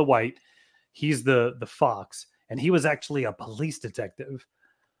blue and the white, he's the fox, and he was actually a police detective.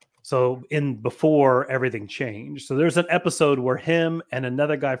 So before everything changed. So there's an episode where him and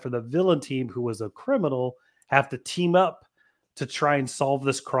another guy for the villain team who was a criminal have to team up to try and solve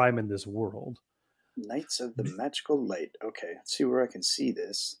this crime in this world. Knights of the Magical Light. Okay, let's see where I can see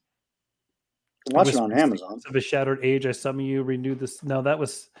this. I'm watching it on Amazon. Of a Shattered Age, I summon you, renew this. No, that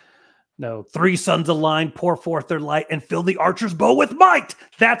was three suns align, pour forth their light, and fill the archer's bow with might.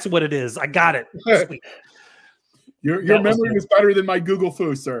 That's what it is. I got it. Sweet. Your memory was better than my Google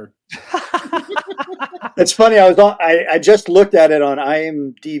foo, sir. It's funny. I just looked at it on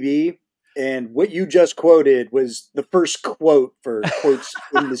IMDb, and what you just quoted was the first quote for quotes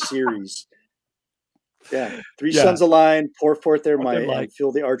in the series. Yeah, three suns align, pour forth their might, and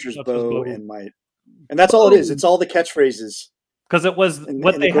fill the archer's bow and might. And that's all it is. It's all the catchphrases. Because it was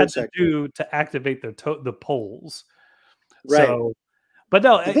what they had to do to activate the poles. Right. So, but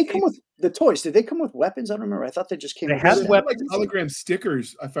no. Did they come with the toys? Did they come with weapons? I don't remember. I thought they just came with weapons. Like hologram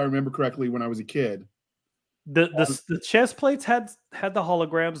stickers, if I remember correctly, when I was a kid. The chest plates had the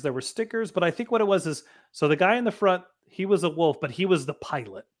holograms. There were stickers, but I think what it was is, so the guy in the front, he was a wolf, but he was the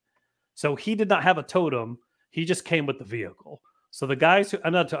pilot. So he did not have a totem. He just came with the vehicle. So the guys who,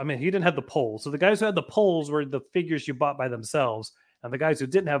 he didn't have the poles. So the guys who had the poles were the figures you bought by themselves. And the guys who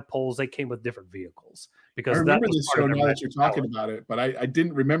didn't have poles, they came with different vehicles because I remember that was this part show of their now that you're magic talking power. about it, but I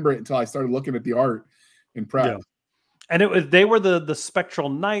didn't remember it until I started looking at the art in prep. Yeah. And they were the spectral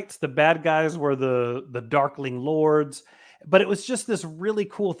knights. The bad guys were the darkling lords. But it was just this really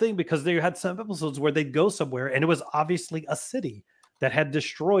cool thing because they had some episodes where they'd go somewhere and it was obviously a city that had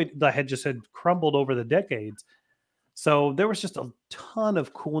crumbled over the decades. So there was just a ton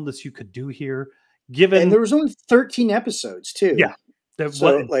of coolness you could do here. And there was only 13 episodes too. Yeah,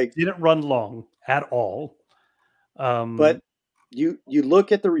 it didn't run long at all. But you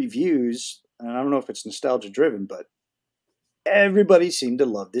look at the reviews, and I don't know if it's nostalgia driven, but everybody seemed to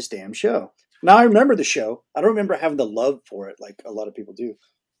love this damn show. Now I remember the show. I don't remember having the love for it like a lot of people do.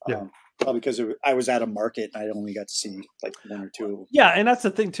 Yeah. Probably because I was at a market and I only got to see like one or two of them. Yeah, and that's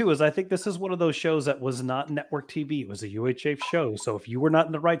the thing too, is I think this is one of those shows that was not network TV. It was a UHF show. So if you were not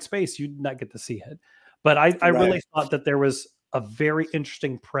in the right space, you'd not get to see it. But I really thought that there was a very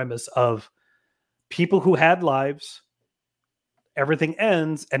interesting premise of people who had lives, everything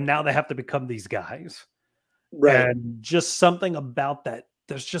ends, and now they have to become these guys. Right. And just something about that.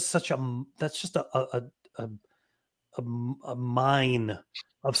 There's just that's just a mine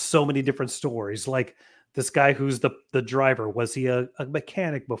of so many different stories. Like this guy who's the driver. Was he a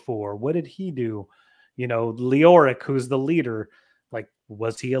mechanic before? What did he do? You know, Leoric, who's the leader. Like,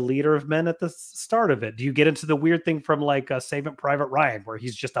 was he a leader of men at the start of it? Do you get into the weird thing from like Saving Private Ryan, where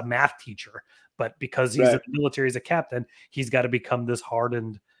he's just a math teacher, but because he's in the military as a captain, he's got to become this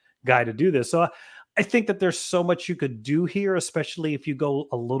hardened guy to do this. So I think that there's so much you could do here, especially if you go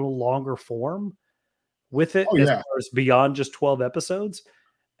a little longer form with it, as far as beyond just 12 episodes.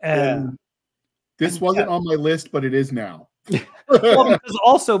 And this wasn't on my list, but it is now. Well,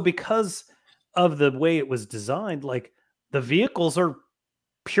 because of the way it was designed, like the vehicles are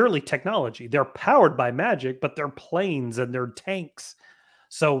purely technology. They're powered by magic, but they're planes and they're tanks.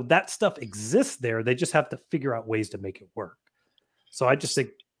 So that stuff exists there. They just have to figure out ways to make it work. So I just think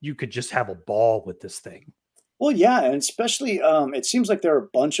you could just have a ball with this thing. Well, yeah, and especially it seems like there are a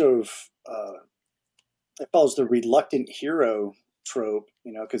bunch of it follows the reluctant hero trope,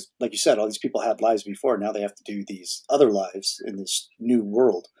 you know, because like you said, all these people had lives before. Now they have to do these other lives in this new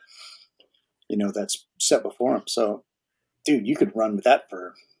world, you know, that's set before them. So, dude, you could run with that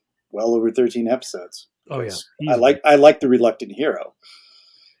for well over 13 episodes. Oh yeah, I like the reluctant hero.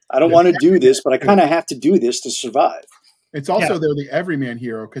 I don't want to do this, but I kind of have to do this to survive. It's also they're the everyman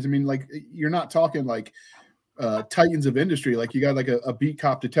hero, because I mean, like, you're not talking like titans of industry. Like you got like a beat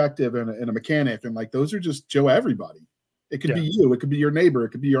cop detective and a mechanic, and like those are just Joe everybody. It could be you, it could be your neighbor,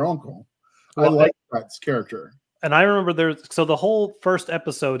 it could be your uncle. Well, I like that character. And I remember so the whole first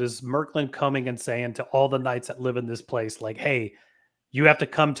episode is Merklin coming and saying to all the knights that live in this place, like, hey, you have to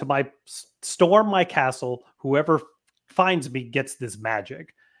come to storm my castle. Whoever finds me gets this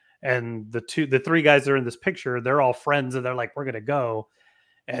magic. And the three guys that are in this picture, they're all friends, and they're like, we're going to go.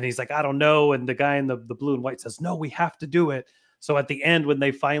 And he's like, I don't know. And the guy in the blue and white says, no, we have to do it. So at the end, when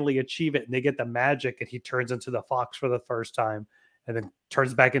they finally achieve it and they get the magic and he turns into the fox for the first time and then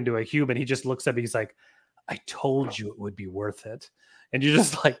turns back into a human, he just looks at me. He's like, I told you it would be worth it. And you're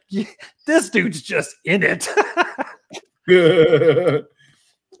just like, this dude's just in it.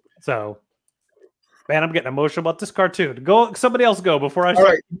 So, man, I'm getting emotional about this cartoon. Go, somebody else go before I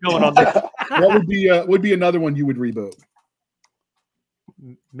start going on this. What would be another one you would reboot?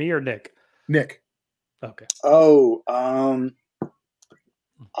 Me or Nick? Nick. Okay. Oh,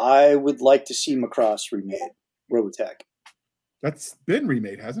 I would like to see Macross remade. Robotech. That's been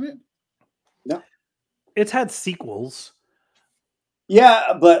remade, hasn't it? No. It's had sequels.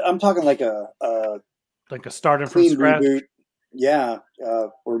 Yeah, but I'm talking like a starting from scratch. Reboot. Yeah,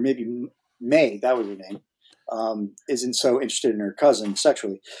 or maybe May, that was her name, isn't so interested in her cousin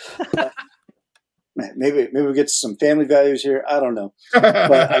sexually. Maybe we'll get some family values here. I don't know,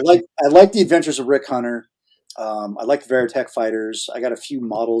 but I like the Adventures of Rick Hunter. I like the Veritech fighters. I got a few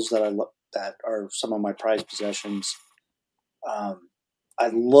models that that are some of my prized possessions. I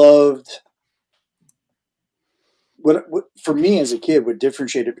loved what for me as a kid, what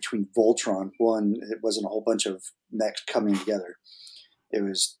differentiated between Voltron. One, it wasn't a whole bunch of mechs coming together. It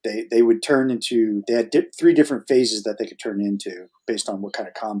was they would turn into, they had three different phases that they could turn into based on what kind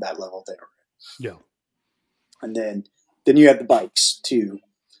of combat level they were in. Yeah. And then you had the bikes too,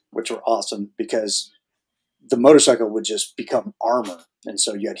 which were awesome because the motorcycle would just become armor. And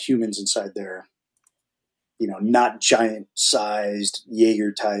so you had humans inside there, you know, not giant sized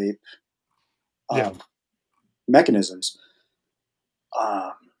Jaeger type mechanisms.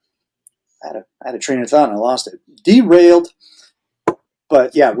 I had a train of thought and I lost it. Derailed.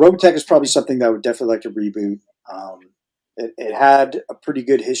 But yeah, Robotech is probably something that I would definitely like to reboot. It had a pretty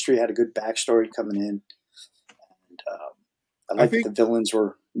good history, had a good backstory coming in. And I think the villains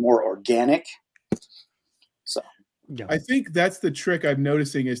were more organic. So Yeah. I think that's the trick I'm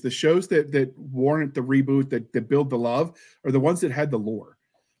noticing is the shows that warrant the reboot, that build the love, are the ones that had the lore.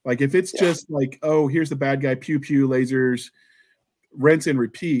 Like if it's just like, oh, here's the bad guy, pew pew, lasers, rinse and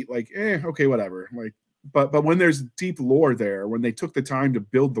repeat, like, okay, whatever. Like, but when there's deep lore there, when they took the time to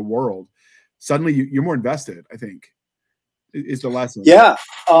build the world, suddenly you're more invested, I think, is the lesson. Yeah,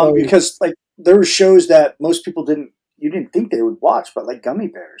 because like there were shows that most people you didn't think they would watch, but like Gummy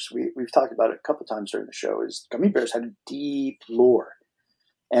Bears, we've talked about it a couple times during the show. Is Gummy Bears had a deep lore,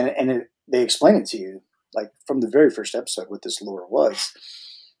 and they explain it to you like from the very first episode what this lore was.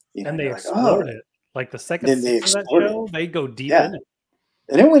 You know, and they like, explored it. Like the second season of that show, they go deep in it.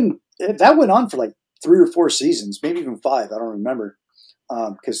 And that went on for like 3 or 4 seasons, maybe even 5. I don't remember,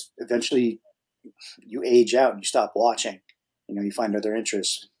 because eventually you age out and you stop watching. You know, you find other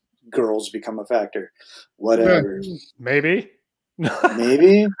interests. Girls become a factor. Whatever. Maybe.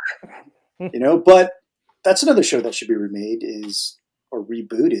 Maybe. You know, but that's another show that should be remade or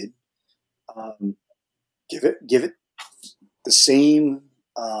rebooted. Give it the same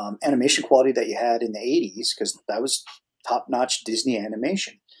animation quality that you had in the 80s, because that was top-notch Disney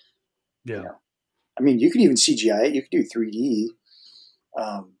animation. Yeah. You know? I mean, you could even CGI it. You could do 3D,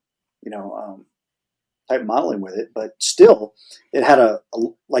 type modeling with it, but still, it had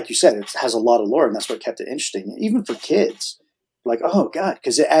like you said, it has a lot of lore, and that's what kept it interesting, even for kids. Like, oh god,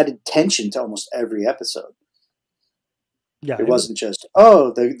 because it added tension to almost every episode. Yeah, it wasn't just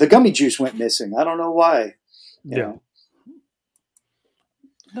the gummy juice went missing. I don't know why. You know?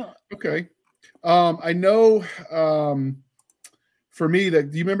 No. Okay. I know. For me, do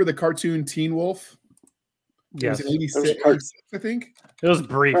you remember the cartoon Teen Wolf? Yes. It was in 86, I think. It was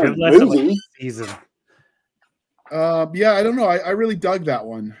brief. It lasted like a season. Yeah, I don't know. I really dug that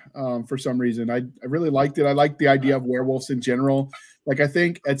one for some reason. I really liked it. I liked the idea of werewolves in general. Like, I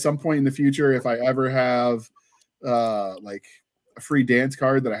think at some point in the future, if I ever have like a free dance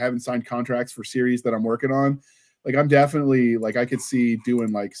card that I haven't signed contracts for series that I'm working on, like I'm definitely like I could see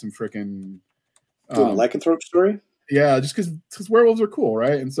doing like some freaking doing a lycanthrope story. Yeah, just because werewolves are cool,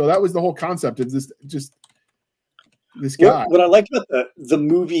 right? And so that was the whole concept of this guy. What I liked about the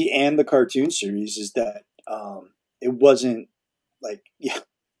movie and the cartoon series is that it wasn't like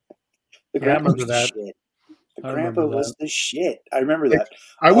the grandpa was the shit. The grandpa was the shit. I remember that.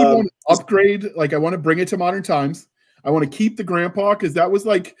 I would want to upgrade. Like I want to bring it to modern times. I want to keep the grandpa because that was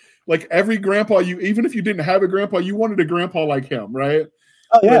like every grandpa even if you didn't have a grandpa, you wanted a grandpa like him, right?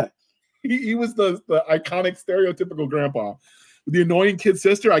 Oh yeah. Like, he was the iconic stereotypical grandpa. The annoying kid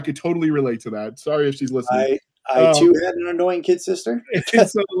sister, I could totally relate to that. Sorry if she's listening. I too had an annoying kid sister. And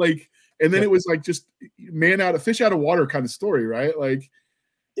so and then it was like just fish out of water kind of story, right? Like,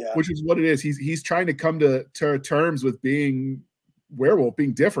 which is what it is. He's trying to come to terms with being werewolf,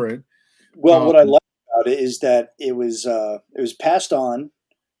 being different. Well, what I like about it is that it was passed on.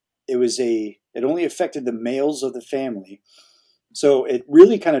 It only affected the males of the family. So it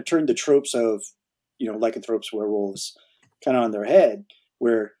really kind of turned the tropes of, lycanthropes, werewolves kind of on their head,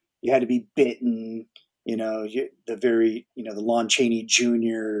 where you had to be bitten, the Lon Chaney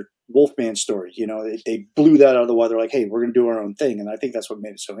Jr. Wolfman story, they blew that out of the water. Like, hey, we're going to do our own thing. And I think that's what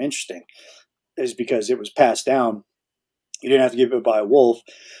made it so interesting, is because it was passed down. You didn't have to give it by a wolf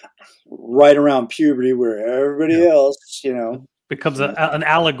right around puberty, where everybody else, becomes an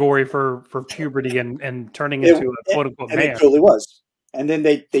allegory for puberty and turning into a quote unquote man. It totally was. And then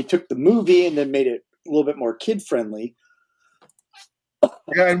they took the movie and then made it a little bit more kid friendly.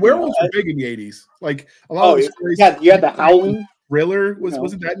 Yeah, and werewolves were big in the 80s. Like a lot of the stories. You had the Howling. Thriller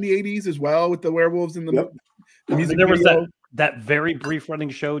wasn't that in the 80s as well, with the werewolves in the music there video? Was that very brief running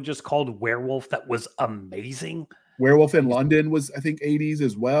show just called Werewolf that was amazing. Werewolf in London was, I think, 80s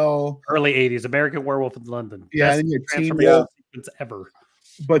as well. Early 80s, American Werewolf in London. Yeah, best and transformation sequence ever.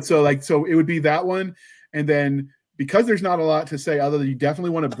 But so it would be that one, and then because there's not a lot to say other than you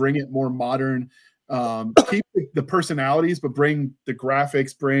definitely want to bring it more modern, keep the personalities, but bring the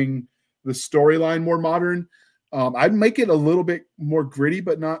graphics, bring the storyline more modern. I'd make it a little bit more gritty,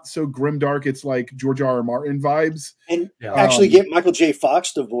 but not so grimdark. It's like George R.R. Martin vibes, and actually get Michael J.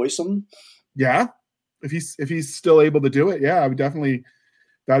 Fox to voice him. Yeah, if he's still able to do it, I would definitely.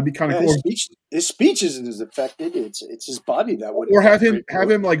 That'd be kind of cool. His speech isn't as affected. It's his body that would. Or have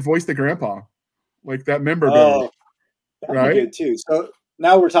him like voice the grandpa, like that member. That'd be good too. So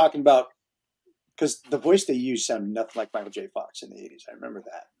now we're talking about, because the voice they used sounded nothing like Michael J. Fox in the 80s. I remember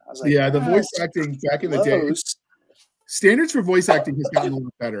that. I was like, the voice acting back in the day. Standards for voice acting has gotten a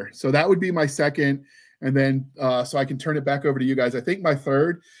lot better. So that would be my second. and then so I can turn it back over to you guys. I think my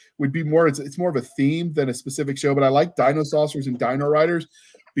third would be more. It's more of a theme than a specific show, but I like Dino Saucers and Dino Riders.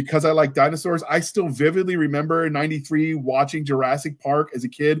 Because I like dinosaurs, I still vividly remember in '93 watching Jurassic Park as a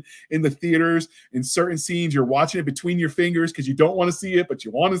kid in the theaters. In certain scenes, you're watching it between your fingers because you don't want to see it, but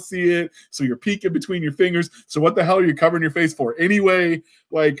you want to see it. So you're peeking between your fingers. So what the hell are you covering your face for? Anyway,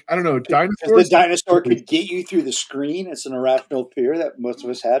 like, I don't know, dinosaurs. The dinosaur could get you through the screen. It's an irrational fear that most of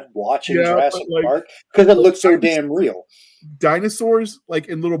us had watching Jurassic Park because it looks so damn real. Dinosaurs, like,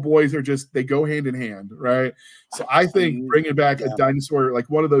 and little boys are just, they go hand in hand, right? So I think bringing back a dinosaur, like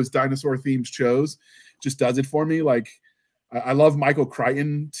one of those dinosaur themed shows, just does it for me. Like, I love Michael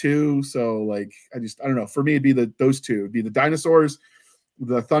Crichton too. So like, I don't know. For me, it'd be those two. It'd be the dinosaurs,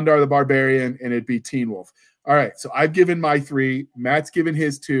 the Thundar the Barbarian, and it'd be Teen Wolf. All right, so I've given my 3. Matt's given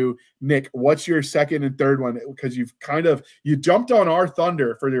his 2. Nick, what's your second and third one? Because you jumped on our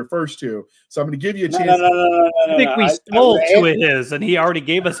thunder for your first 2, so I'm going to give you a chance. I think we stole 2 of his, and he already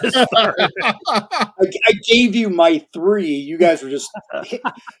gave us his third. I gave you my 3. You guys were just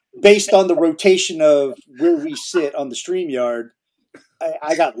based on the rotation of where we sit on the StreamYard.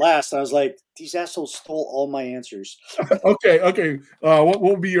 I got last. And I was like, these assholes stole all my answers. Okay. What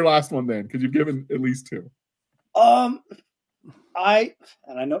will be your last one then? Because you've given at least 2. I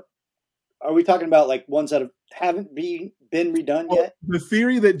know. Are we talking about like ones that haven't been redone yet? The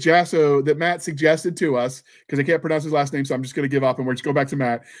theory that Matt suggested to us, because I can't pronounce his last name, so I'm just going to give up and we're just go back to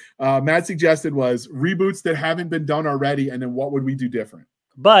Matt. Matt suggested was reboots that haven't been done already, and then what would we do different?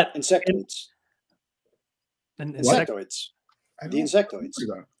 But Insectoids. Insectoids. The Insectoids.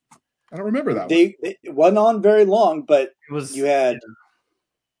 I don't remember that. They wasn't on very long, but you had.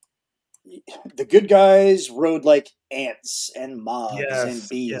 The good guys rode like ants and moths and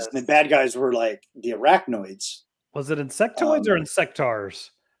bees. And the bad guys were like the arachnoids. Was it insectoids or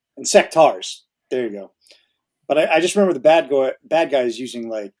insectars? Insectars. There you go. But I just remember the bad guys using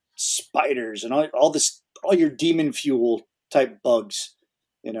like spiders and all your demon fuel type bugs,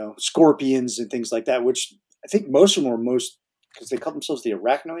 scorpions and things like that, which I think most of them were because they call themselves the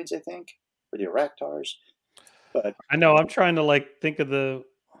arachnoids, I think, or the aractars. But I know I'm trying to like think of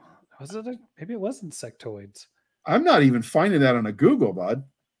maybe it was insectoids. I'm not even finding that on a Google, bud.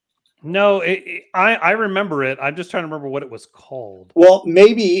 No, I remember it. I'm just trying to remember what it was called. Well,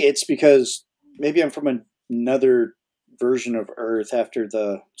 maybe it's because maybe I'm from another version of Earth after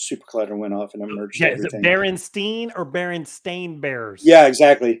the super collider went off and emerged. Is it Berenstein or Berenstain Bears? Yeah,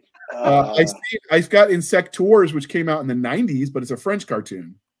 exactly. I've got Insectors, which came out in the 90s, but it's a French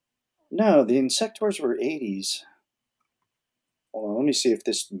cartoon. No, the Insectors were 80s. Hold on, let me see if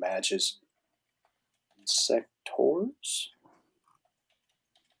this matches. Insectors?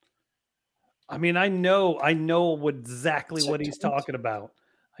 I mean, I know exactly what he's talking about.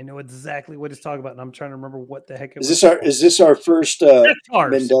 I know exactly what he's talking about, and I'm trying to remember what the heck it was. Is this our first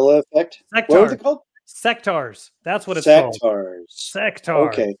Mandela effect? Sectars. What are they called? Sectars. That's what it's called. Sectars.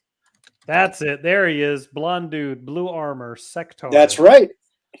 Okay. That's it. There he is. Blonde dude, blue armor, Sectars. That's right.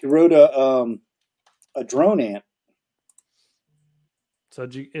 He rode a drone ant. So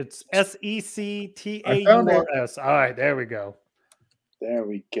it's Sectars. All right, there we go. There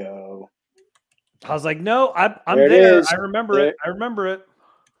we go. I was like, no, I'm there. I remember it.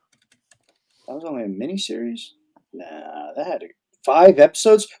 That was only a miniseries? Nah, that had 5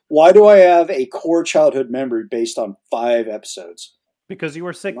 episodes. Why do I have a core childhood memory based on 5 episodes? Because you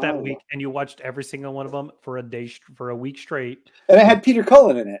were sick that week and you watched every single one of them for a week straight. And I had Peter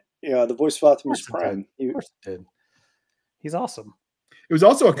Cullen in it. Yeah, the voice of Optimus Prime. Of course it did. He's awesome. It was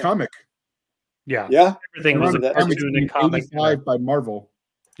also a comic. Yeah. Yeah. Everything was a comic by Marvel.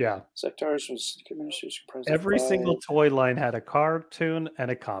 Yeah. Sectars was every single toy line had a cartoon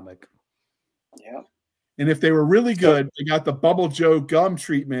and a comic. Yeah. And if they were really good, they got the Bubble Joe gum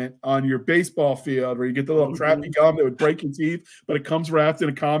treatment on your baseball field where you get the little crappy gum that would break your teeth, but it comes wrapped in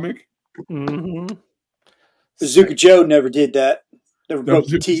a comic. Mm-hmm. Bazooka Joe never did that. Never broke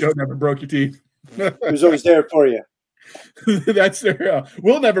your teeth. Joe never broke your teeth. It was always there for you. That's their.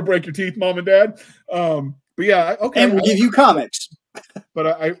 We'll never break your teeth, Mom and Dad. But yeah, okay. And we'll give you comics.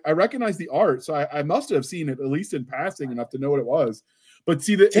 But I recognize the art, so I must have seen it at least in passing enough to know what it was. But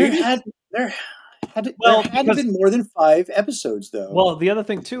see, there had to been more than 5 episodes, though. Well, the other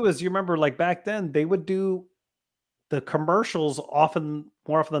thing too is you remember, like back then, they would do the commercials more often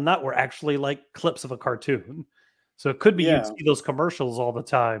than not were actually like clips of a cartoon. So it could be you'd see those commercials all the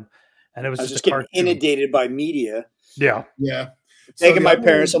time, and it was just getting inundated by media. Yeah. Taking my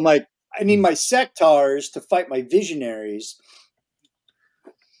parents, I'm like, I need my Sectars to fight my Visionaries.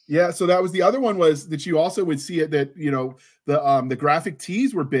 Yeah, so that was the other one was that you also would see it that, the graphic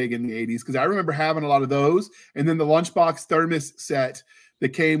tees were big in the 80s because I remember having a lot of those. And then the lunchbox thermos set that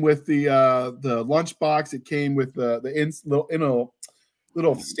came with the lunchbox. It came with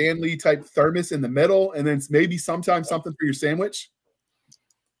little Stanley type thermos in the middle, and then maybe sometimes something for your sandwich,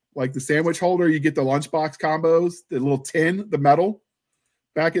 like the sandwich holder. You get the lunchbox combos, the little tin, the metal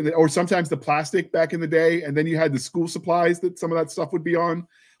back in the, or sometimes the plastic back in the day. And then you had the school supplies that some of that stuff would be on,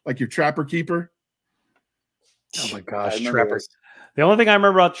 like your Trapper Keeper. Oh my gosh, Trapper. The only thing I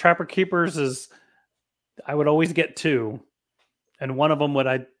remember about Trapper Keepers is I would always get two, and one of them would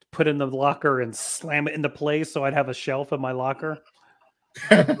I put in the locker and slam it into place, so I'd have a shelf in my locker.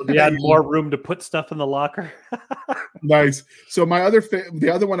 We had more room to put stuff in the locker. Nice. So my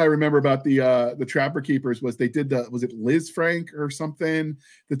the other one I remember about the Trapper Keepers was they did was it Liz Frank or something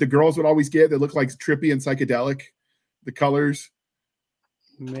that the girls would always get that looked like trippy and psychedelic, the colors.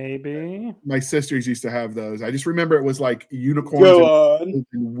 Maybe my sisters used to have those. I just remember it was like unicorns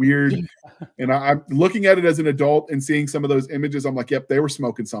and weird. And I'm looking at it as an adult and seeing some of those images. I'm like, yep, they were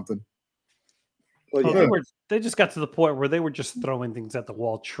smoking something. Well, yeah. They just got to the point where they were just throwing things at the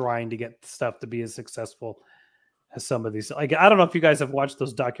wall, trying to get stuff to be as successful as some of these. Like, I don't know if you guys have watched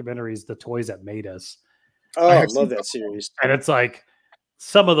those documentaries, The Toys That Made Us. Oh, I love that series. And it's like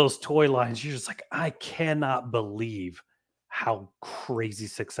some of those toy lines, you're just like, I cannot believe how crazy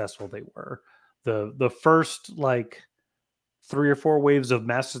successful they were. The first like 3 or 4 waves of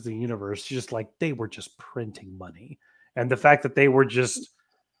Masters of the Universe, just like they were just printing money. And the fact that they were just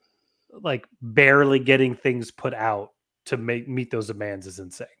like barely getting things put out to meet those demands is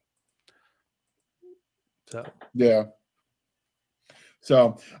insane. So yeah.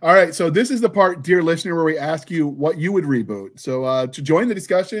 So, all right. So this is the part, dear listener, where we ask you what you would reboot. So to join the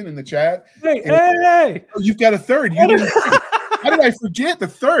discussion in the chat. Hey. Oh, you've got a third. You didn't. How did I forget the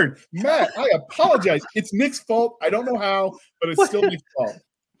third? Matt, I apologize. It's Nick's fault. I don't know how, but it's still Nick's fault.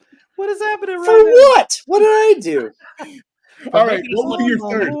 What is happening right For now? what? What did I do? All right. What would be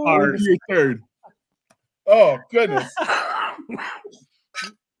your third? What would be your third? Oh, goodness.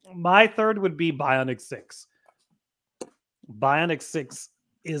 My third would be Bionic 6. Bionic 6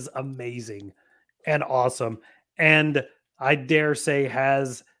 is amazing and awesome. And I dare say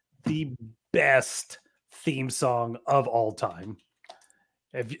has the best theme song of all time.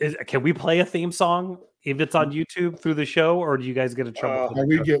 Can we play a theme song if it's on YouTube through the show, or do you guys get in trouble?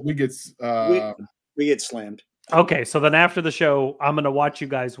 We get slammed. Okay, so then after the show, I'm going to watch you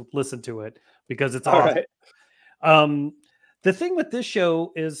guys listen to it because it's all awesome. right. The thing with this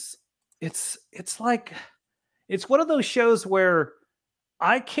show is it's like it's one of those shows where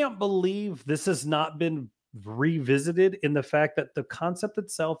I can't believe this has not been revisited in the fact that the concept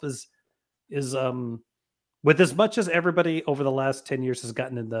itself is with as much as everybody over the last 10 years has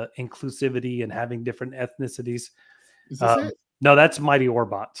gotten into inclusivity and having different ethnicities. Is this it? No, that's Mighty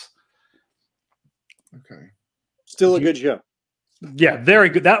Orbots. Okay. Still a good show. Yeah, very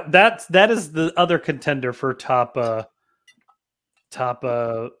good. That is the other contender for top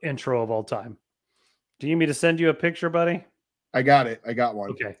intro of all time. Do you need me to send you a picture, buddy? I got it. I got one.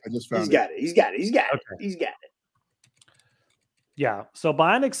 Okay. I just found He's got it. He's got it. Okay. He's got it. Yeah. So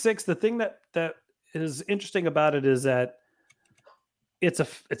Bionic 6, the thing that is interesting about it is that it's a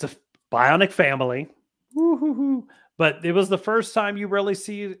Bionic family. Woo-hoo-hoo. But it was the first time you really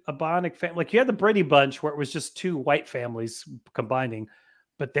see a Bionic family. Like you had the Brady Bunch where it was just 2 white families combining,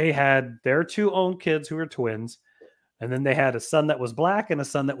 but they had their 2 own kids who were twins. And then they had a son that was black and a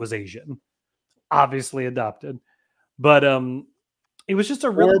son that was Asian, obviously adopted. But it was just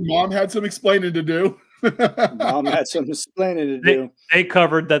a real. Or mom had some explaining to do. Mom had some explaining to do. They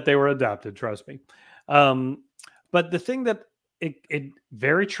covered that they were adopted, trust me. But the thing that it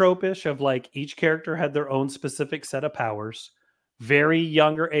very tropish of like each character had their own specific set of powers, very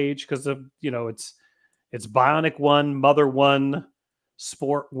younger age because of it's Bionic 1, Mother 1,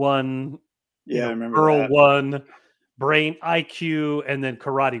 Sport 1, I remember Earl that. 1, Brain IQ, and then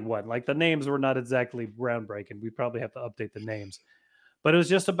Karate 1. Like the names were not exactly groundbreaking. We probably have to update the names, but it was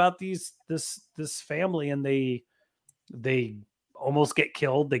just about this family, and they almost get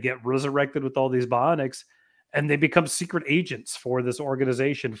killed. They get resurrected with all these bionics, and they become secret agents for this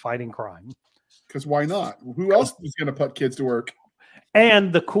organization fighting crime. Because why not? Who else is going to put kids to work?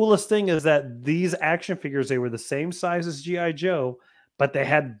 And the coolest thing is that these action figures, they were the same size as G.I. Joe, but they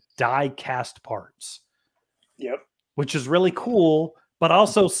had die cast parts. Yep. Which is really cool, but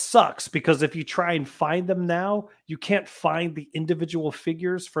also sucks because if you try and find them now, you can't find the individual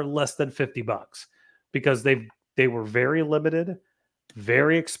figures for less than $50 because they were very limited,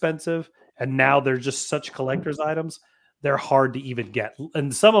 very expensive, and now they're just such collector's items. They're hard to even get,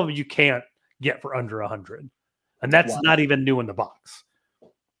 and some of them you can't get for under $100. and that's Wow. not even new in the box.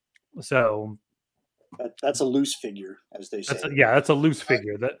 So That's a loose figure, as they say. that's a loose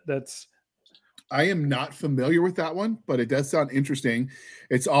figure. That's. I am not familiar with that one, but it does sound interesting.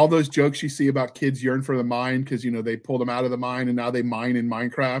 It's all those jokes you see about kids yearn for the mine because, you know, they pulled them out of the mine and now they mine in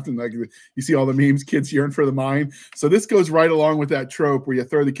Minecraft. And like you see all the memes, kids yearn for the mine. So this goes right along with that trope where you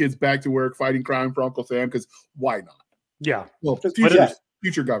throw the kids back to work fighting crime for Uncle Sam because why not? Yeah. Well,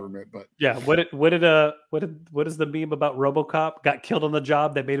 future government, but yeah. What is the meme about RoboCop? Got killed on the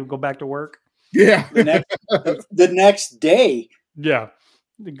job that made him go back to work. Yeah. The next day. Yeah.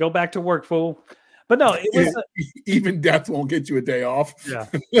 Go back to work, fool. But no, it was even death won't get you a day off. Yeah.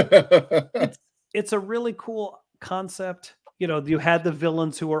 It's a really cool concept. You know, you had the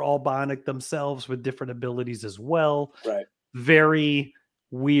villains who were all bionic themselves with different abilities as well. Right. Very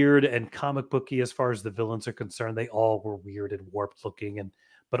weird and comic booky as far as the villains are concerned. They all were weird and warped looking,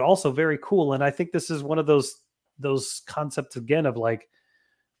 but also very cool. And I think this is one of those concepts again of like,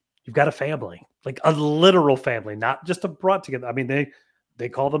 you've got a family, like a literal family, not just a brought together. I mean, they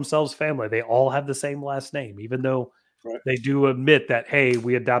call themselves family. They all have the same last name, even though they do admit that, hey,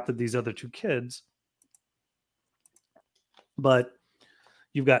 we adopted these other two kids. But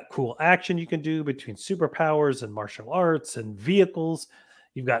you've got cool action you can do between superpowers and martial arts and vehicles.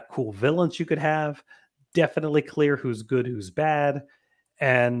 You've got cool villains you could have. Definitely clear who's good, who's bad.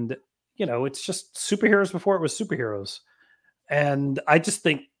 And, you know, it's just superheroes before it was superheroes. And I just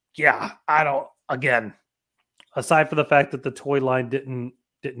think, again, aside from the fact that the toy line didn't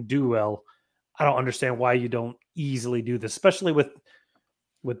do well, I don't understand why you don't easily do this, especially with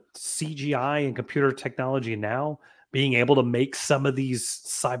CGI and computer technology now. Being able to make some of these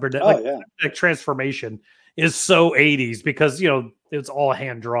cybernetic transformation is so 80s because, you know, it's all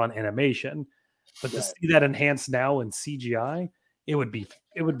hand-drawn animation. But to see that enhanced now in CGI, it would be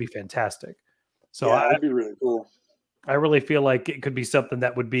fantastic. So that'd be really cool. I really feel like it could be something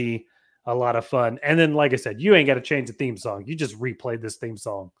that would be a lot of fun. And then, like I said, you ain't got to change the theme song. You just replay this theme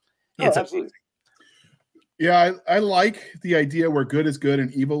song. It's absolutely. Yeah, I like the idea where good is good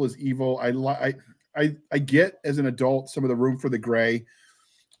and evil is evil. I get as an adult some of the room for the gray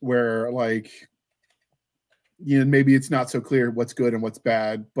where, like, you know, maybe it's not so clear what's good and what's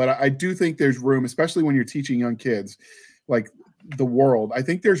bad, but I do think there's room, especially when you're teaching young kids, like the world. I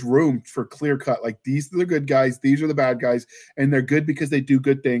think there's room for clear cut, like these are the good guys, these are the bad guys, and they're good because they do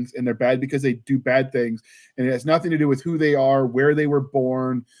good things, and they're bad because they do bad things. And it has nothing to do with who they are, where they were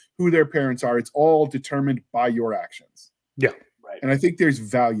born, who their parents are. It's all determined by your actions. Yeah. Right. And I think there's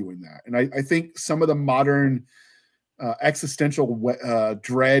value in that. And I think some of the modern existential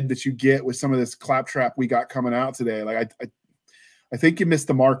dread that you get with some of this claptrap we got coming out today, like I think you missed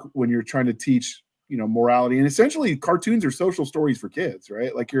the mark when you're trying to teach, you know, morality. And essentially cartoons are social stories for kids,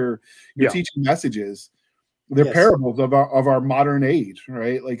 right? Like you're teaching messages. They're parables of our modern age,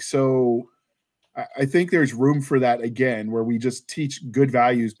 right? Like, so I think there's room for that again, where we just teach good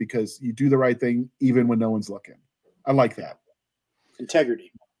values because you do the right thing even when no one's looking. I like that.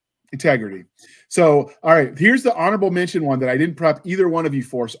 Integrity. So, all right, here's the honorable mention one that I didn't prep either one of you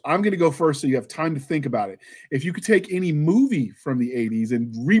for. So I'm going to go first so you have time to think about it. If you could take any movie from the 80s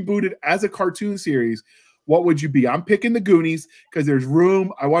and reboot it as a cartoon series, what would you be? I'm picking the Goonies because there's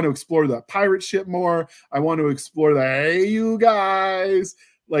room. I want to explore the pirate ship more. I want to explore the, hey, you guys.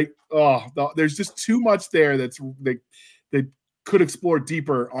 Like, there's just too much there that could explore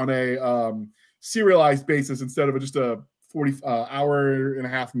deeper on a serialized basis instead of just a 40 hour and a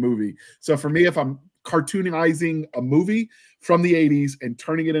half movie. So for me, if I'm cartoonizing a movie from the 80s and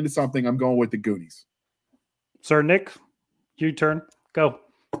turning it into something, I'm going with the Goonies. Sir Nick, your turn. Go.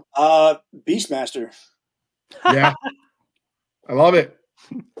 Beastmaster. Yeah. I love it.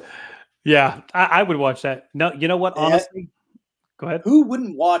 Yeah, I would watch that. No, you know what? Honestly, go ahead. Who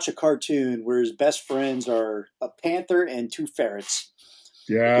wouldn't watch a cartoon where his best friends are a panther and two ferrets?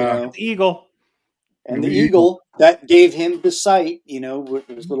 Yeah. You know? The eagle. And the eagle that gave him the sight, you know, with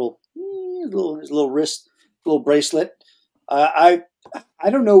his little wrist, little bracelet. I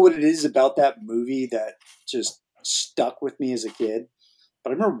don't know what it is about that movie that just stuck with me as a kid,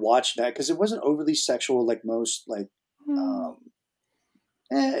 but I remember watching that because it wasn't overly sexual like most. Like,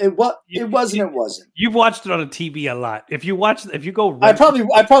 it wasn't. You've watched it on a TV a lot. If you go, I probably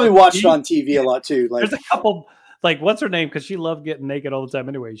watched it on TV a lot too. Like, there's a couple. Like, what's her name? Because she loved getting naked all the time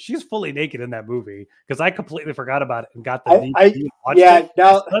anyway. She's fully naked in that movie because I completely forgot about it and got the DVD.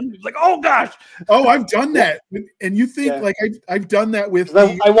 Now like, oh gosh, I've done that, and you think like I've done that with.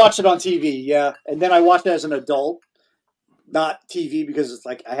 I watched it on TV, and then I watched it as an adult, not TV, because it's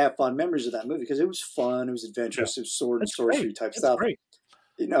like I have fond memories of that movie because it was fun, it was adventurous, it was sword and sorcery type stuff. Great.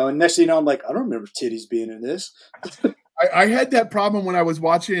 You know, and next thing you know, I'm like, I don't remember titties being in this. I had that problem when I was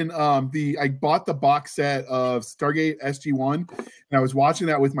watching I bought the box set of Stargate SG-1 and I was watching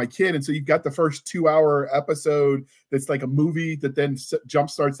that with my kid. And so you've got the first 2-hour episode that's like a movie that then jump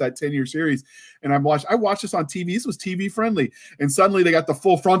starts that 10-year series. And I watched this on TV. This was TV friendly. And suddenly they got the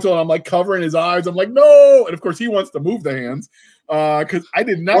full frontal and I'm like covering his eyes. I'm like, no. And of course he wants to move the hands because I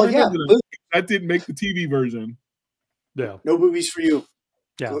did not remember that. That didn't make the TV version. Yeah. No movies for you.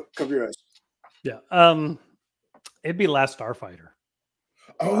 Yeah. Cover your eyes. Yeah. It'd be Last Starfighter.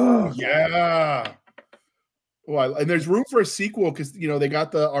 Oh, yeah. Well, and there's room for a sequel because, you know, they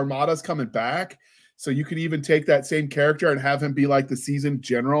got the Armadas coming back. So you could even take that same character and have him be like the seasoned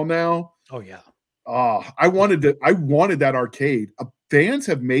general now. Oh, yeah. I wanted that arcade. Fans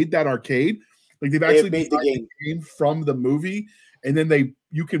have made that arcade. Like they've actually made the game from the movie. And then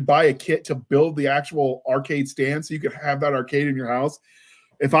you can buy a kit to build the actual arcade stand. So you could have that arcade in your house.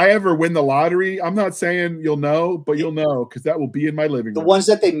 If I ever win the lottery, I'm not saying you'll know, but you'll know because that will be in my living room. The ones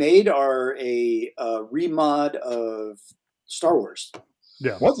that they made are a remod of Star Wars.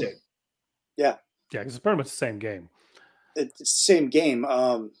 Yeah. Was it? Yeah. Yeah, because it's pretty much the same game. It's the same game.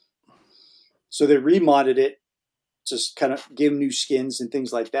 So they remodded it, just kind of gave them new skins and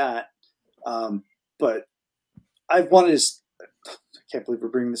things like that. But I've wanted to, I can't believe we're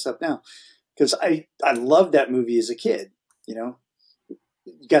bringing this up now, because I loved that movie as a kid, you know.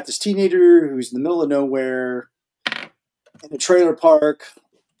 You got this teenager who's in the middle of nowhere in a trailer park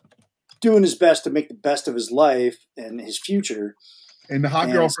doing his best to make the best of his life and his future. And the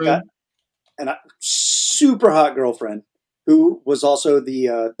hot girlfriend. And a super hot girlfriend who was also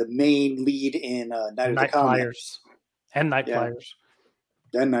the main lead in Night of the Comet. Flyers. And Night Flyers.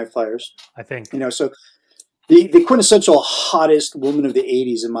 And Night Flyers. I think. You know, so the quintessential hottest woman of the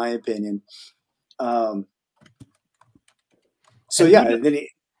 80s, in my opinion. So yeah, and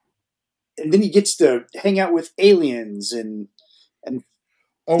then he gets to hang out with aliens and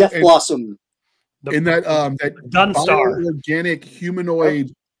Death Blossom. In that Dunstar organic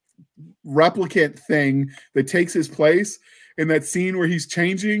humanoid replicant thing that takes his place in that scene where he's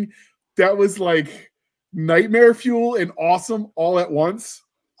changing, that was like nightmare fuel and awesome all at once.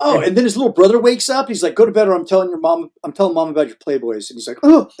 Oh, and then his little brother wakes up. He's like, "Go to bed, or I'm telling mom about your Playboys." And he's like,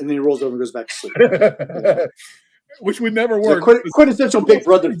 "Oh," and then he rolls over and goes back to sleep. Which would never work. Quintessential big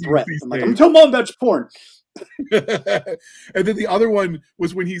brother threat. I'm like, I'm telling mom about your porn. And then the other one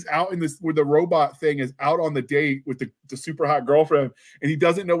was when he's out in this, where the robot thing is out on the date with the super hot girlfriend, and he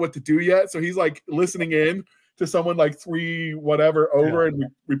doesn't know what to do yet. So he's like listening in to someone like 3 whatever over and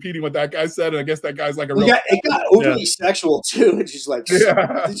repeating what that guy said. And I guess that guy's like it got overly sexual too. And she's like,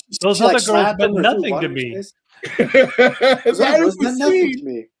 those other girls meant nothing to me. Those meant nothing to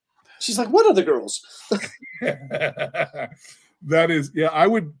me. She's like, what other girls? That is, yeah,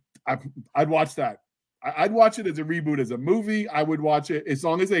 I'd watch that. I'd watch it as a reboot, as a movie. I would watch it as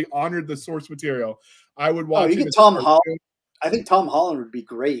long as they honored the source material. I would watch it. Tom Holland. I think Tom Holland would be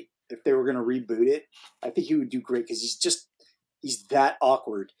great if they were going to reboot it. I think he would do great because he's that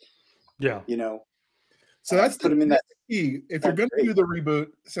awkward. Yeah. You know? So that's put him in that. Key. If you're going to do the reboot,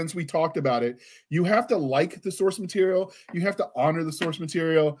 since we talked about it, you have to like the source material. You have to honor the source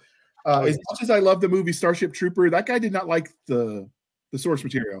material. As much as I love the movie Starship Trooper, that guy did not like the source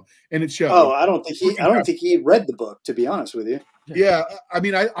material, and it showed. Oh, I don't think he read the book, to be honest with you. Yeah, I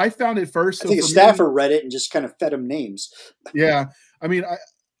mean, I found it first. I think a staffer read it and just kind of fed him names. Yeah, I mean,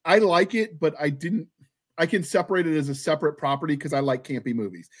 I like it, but I didn't. I can separate it as a separate property because I like campy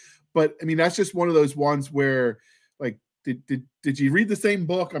movies. But I mean, that's just one of those ones where, like, did you read the same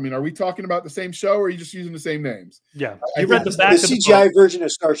book? I mean, are we talking about the same show, or are you just using the same names? Yeah, you read the back. The CGI version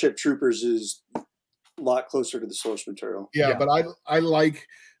of Starship Troopers is a lot closer to the source material. Yeah. But I like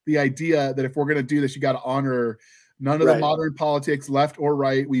the idea that if we're going to do this, you got to honor none of the modern politics, left or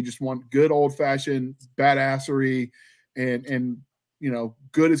right. We just want good old fashioned badassery, and you know,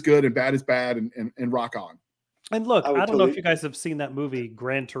 good is good and bad is bad, and rock on. And look, I don't know if you guys have seen that movie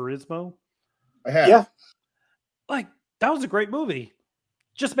Gran Turismo. I have. Yeah. Like, that was a great movie.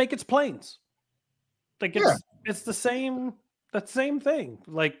 Just make its planes. Like, it's the same thing.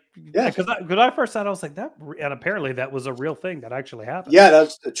 Like, because I first thought, I was like, that, and apparently that was a real thing that actually happened. Yeah,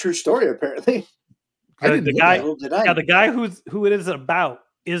 that's a true story, apparently. The guy who it is about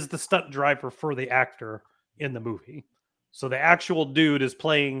is the stunt driver for the actor in the movie. So the actual dude is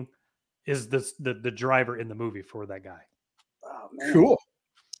the driver in the movie for that guy. Oh, man. Cool.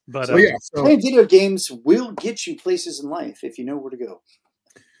 But playing video games will get you places in life if you know where to go.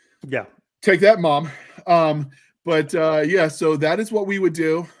 Yeah. Take that, Mom. But yeah, so that is what we would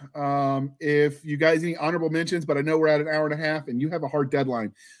do. If you guys need honorable mentions, but I know we're at an hour and a half and you have a hard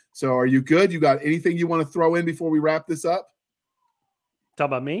deadline. So are you good? You got anything you want to throw in before we wrap this up? Talk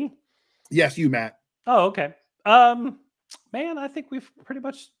about me? Yes, you, Matt. Oh, okay. Man, I think we've pretty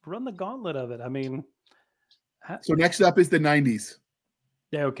much run the gauntlet of it. I mean, so next up is the 90s.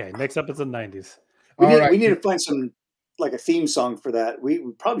 Yeah, okay. Next up is the 90s. We need to find some, like a theme song for that. We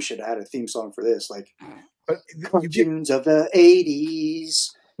probably should have had a theme song for this, like cartoons of the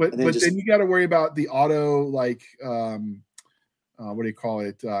 80s. But then you got to worry about the auto, like, what do you call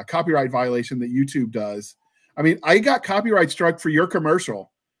it? Copyright violation that YouTube does. I mean, I got copyright struck for your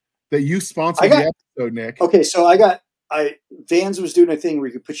commercial that you sponsored the episode, Nick. Okay, so Vans was doing a thing where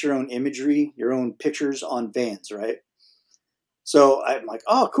you could put your own imagery, your own pictures on Vans, right? So I'm like,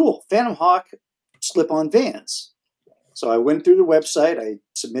 oh, cool, Phantom Hawk slip-on Vans. So I went through the website, I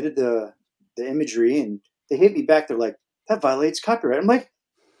submitted the imagery, and they hit me back. They're like, that violates copyright. I'm like,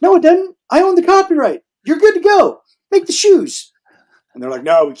 no, it doesn't. I own the copyright. You're good to go. Make the shoes. And they're like,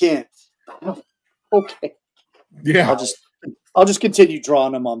 no, we can't. Okay. Yeah. I'll just continue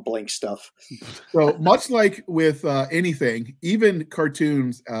drawing them on blank stuff. So much like with anything, even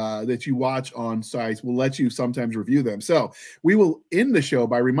cartoons that you watch on sites will let you sometimes review them. So we will end the show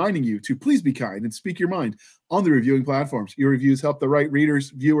by reminding you to please be kind and speak your mind on the reviewing platforms. Your reviews help the right readers,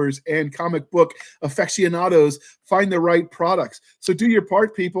 viewers, and comic book aficionados find the right products. So do your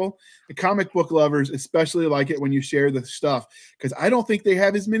part, people. The comic book lovers especially like it when you share the stuff, because I don't think they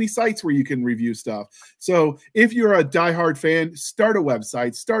have as many sites where you can review stuff. So if you're a diehard fan, start a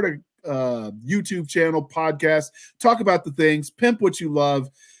website, start a YouTube channel, podcast, talk about the things, pimp what you love,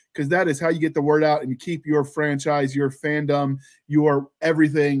 because that is how you get the word out and you keep your franchise, your fandom, your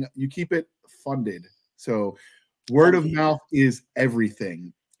everything, you keep it funded. So word of mouth is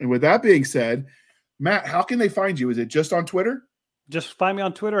everything. And with that being said, Matt, how can they find you? Is it just on Twitter? Just find me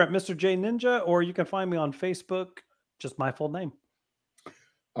on Twitter at Mr. J Ninja, or you can find me on Facebook, just my full name.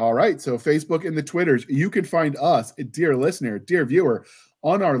 All right. So Facebook and the Twitters. You can find us, dear listener, dear viewer,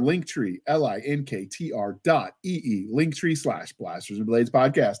 on our Linktree, linktr.ee, Linktree / Blasters and Blades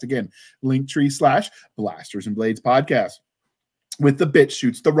Podcast. Again, Linktree / Blasters and Blades Podcast. With the bit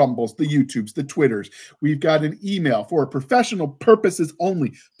shoots, the rumbles, the YouTubes, the Twitters. We've got an email for professional purposes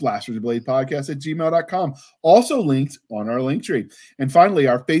only, blastersandbladepodcast@gmail.com. Also linked on our Linktree. And finally,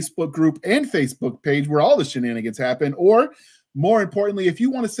 our Facebook group and Facebook page where all the shenanigans happen. Or more importantly, if you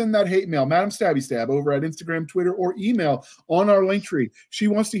want to send that hate mail, Madam Stabby Stab over at Instagram, Twitter, or email on our Linktree. She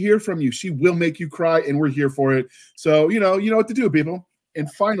wants to hear from you. She will make you cry, and we're here for it. So, you know what to do, people. And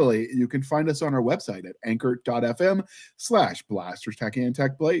finally, you can find us on our website at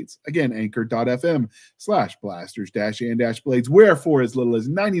anchor.fm/blasters-and-blades. Again, anchor.fm/blasters-and-blades, where for as little as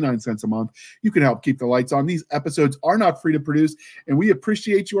 99 cents a month, you can help keep the lights on. These episodes are not free to produce, and we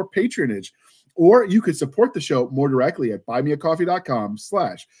appreciate your patronage. Or you could support the show more directly at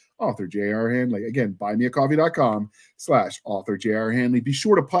buymeacoffee.com/author J.R. Handley. Again, buymeacoffee.com/author J.R. Handley. Be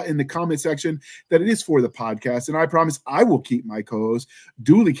sure to put in the comment section that it is for the podcast, and I promise I will keep my co-hosts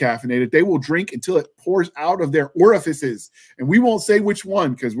duly caffeinated. They will drink until it pours out of their orifices, and we won't say which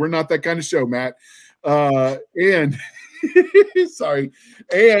one because we're not that kind of show, Matt. And sorry.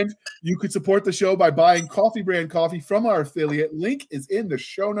 And you could support the show by buying coffee brand coffee from our affiliate. Link is in the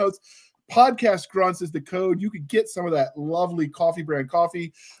show notes. Podcast Grunts is the code. You could get some of that lovely coffee brand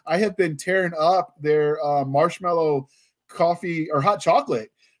coffee. I have been tearing up their marshmallow coffee or hot chocolate.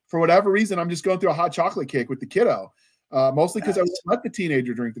 For whatever reason, I'm just going through a hot chocolate kick with the kiddo. Mostly because I let the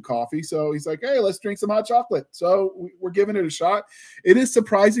teenager drink the coffee. So he's like, hey, let's drink some hot chocolate. So we're giving it a shot. It is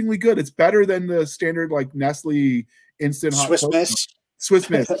surprisingly good. It's better than the standard like Nestle instant hot Swiss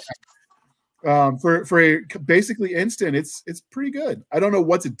Miss. For basically instant, it's pretty good. I don't know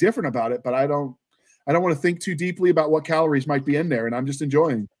what's different about it, but I don't want to think too deeply about what calories might be in there, and I'm just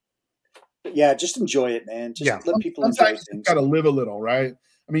enjoying. Yeah, just enjoy it, man. Just let people enjoy things. You got to live a little, right?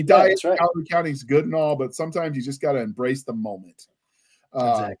 I mean, diet calorie counting is good and all, but sometimes you just got to embrace the moment.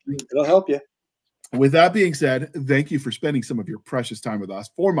 Exactly. It'll help you. With that being said, thank you for spending some of your precious time with us.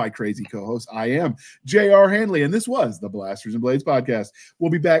 For my crazy co-host, I am J.R. Handley, and this was the Blasters and Blades Podcast. We'll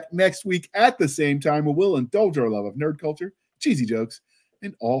be back next week at the same time where we'll indulge our love of nerd culture, cheesy jokes,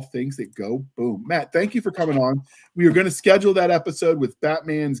 and all things that go boom. Matt, thank you for coming on. We are going to schedule that episode with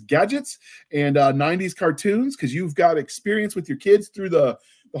Batman's gadgets and 90s cartoons because you've got experience with your kids through the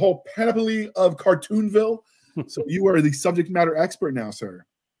whole panoply of Cartoonville. So you are the subject matter expert now, sir.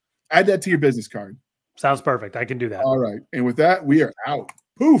 Add that to your business card. Sounds perfect. I can do that. All right. And with that, we are out.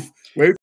 Poof. Wait.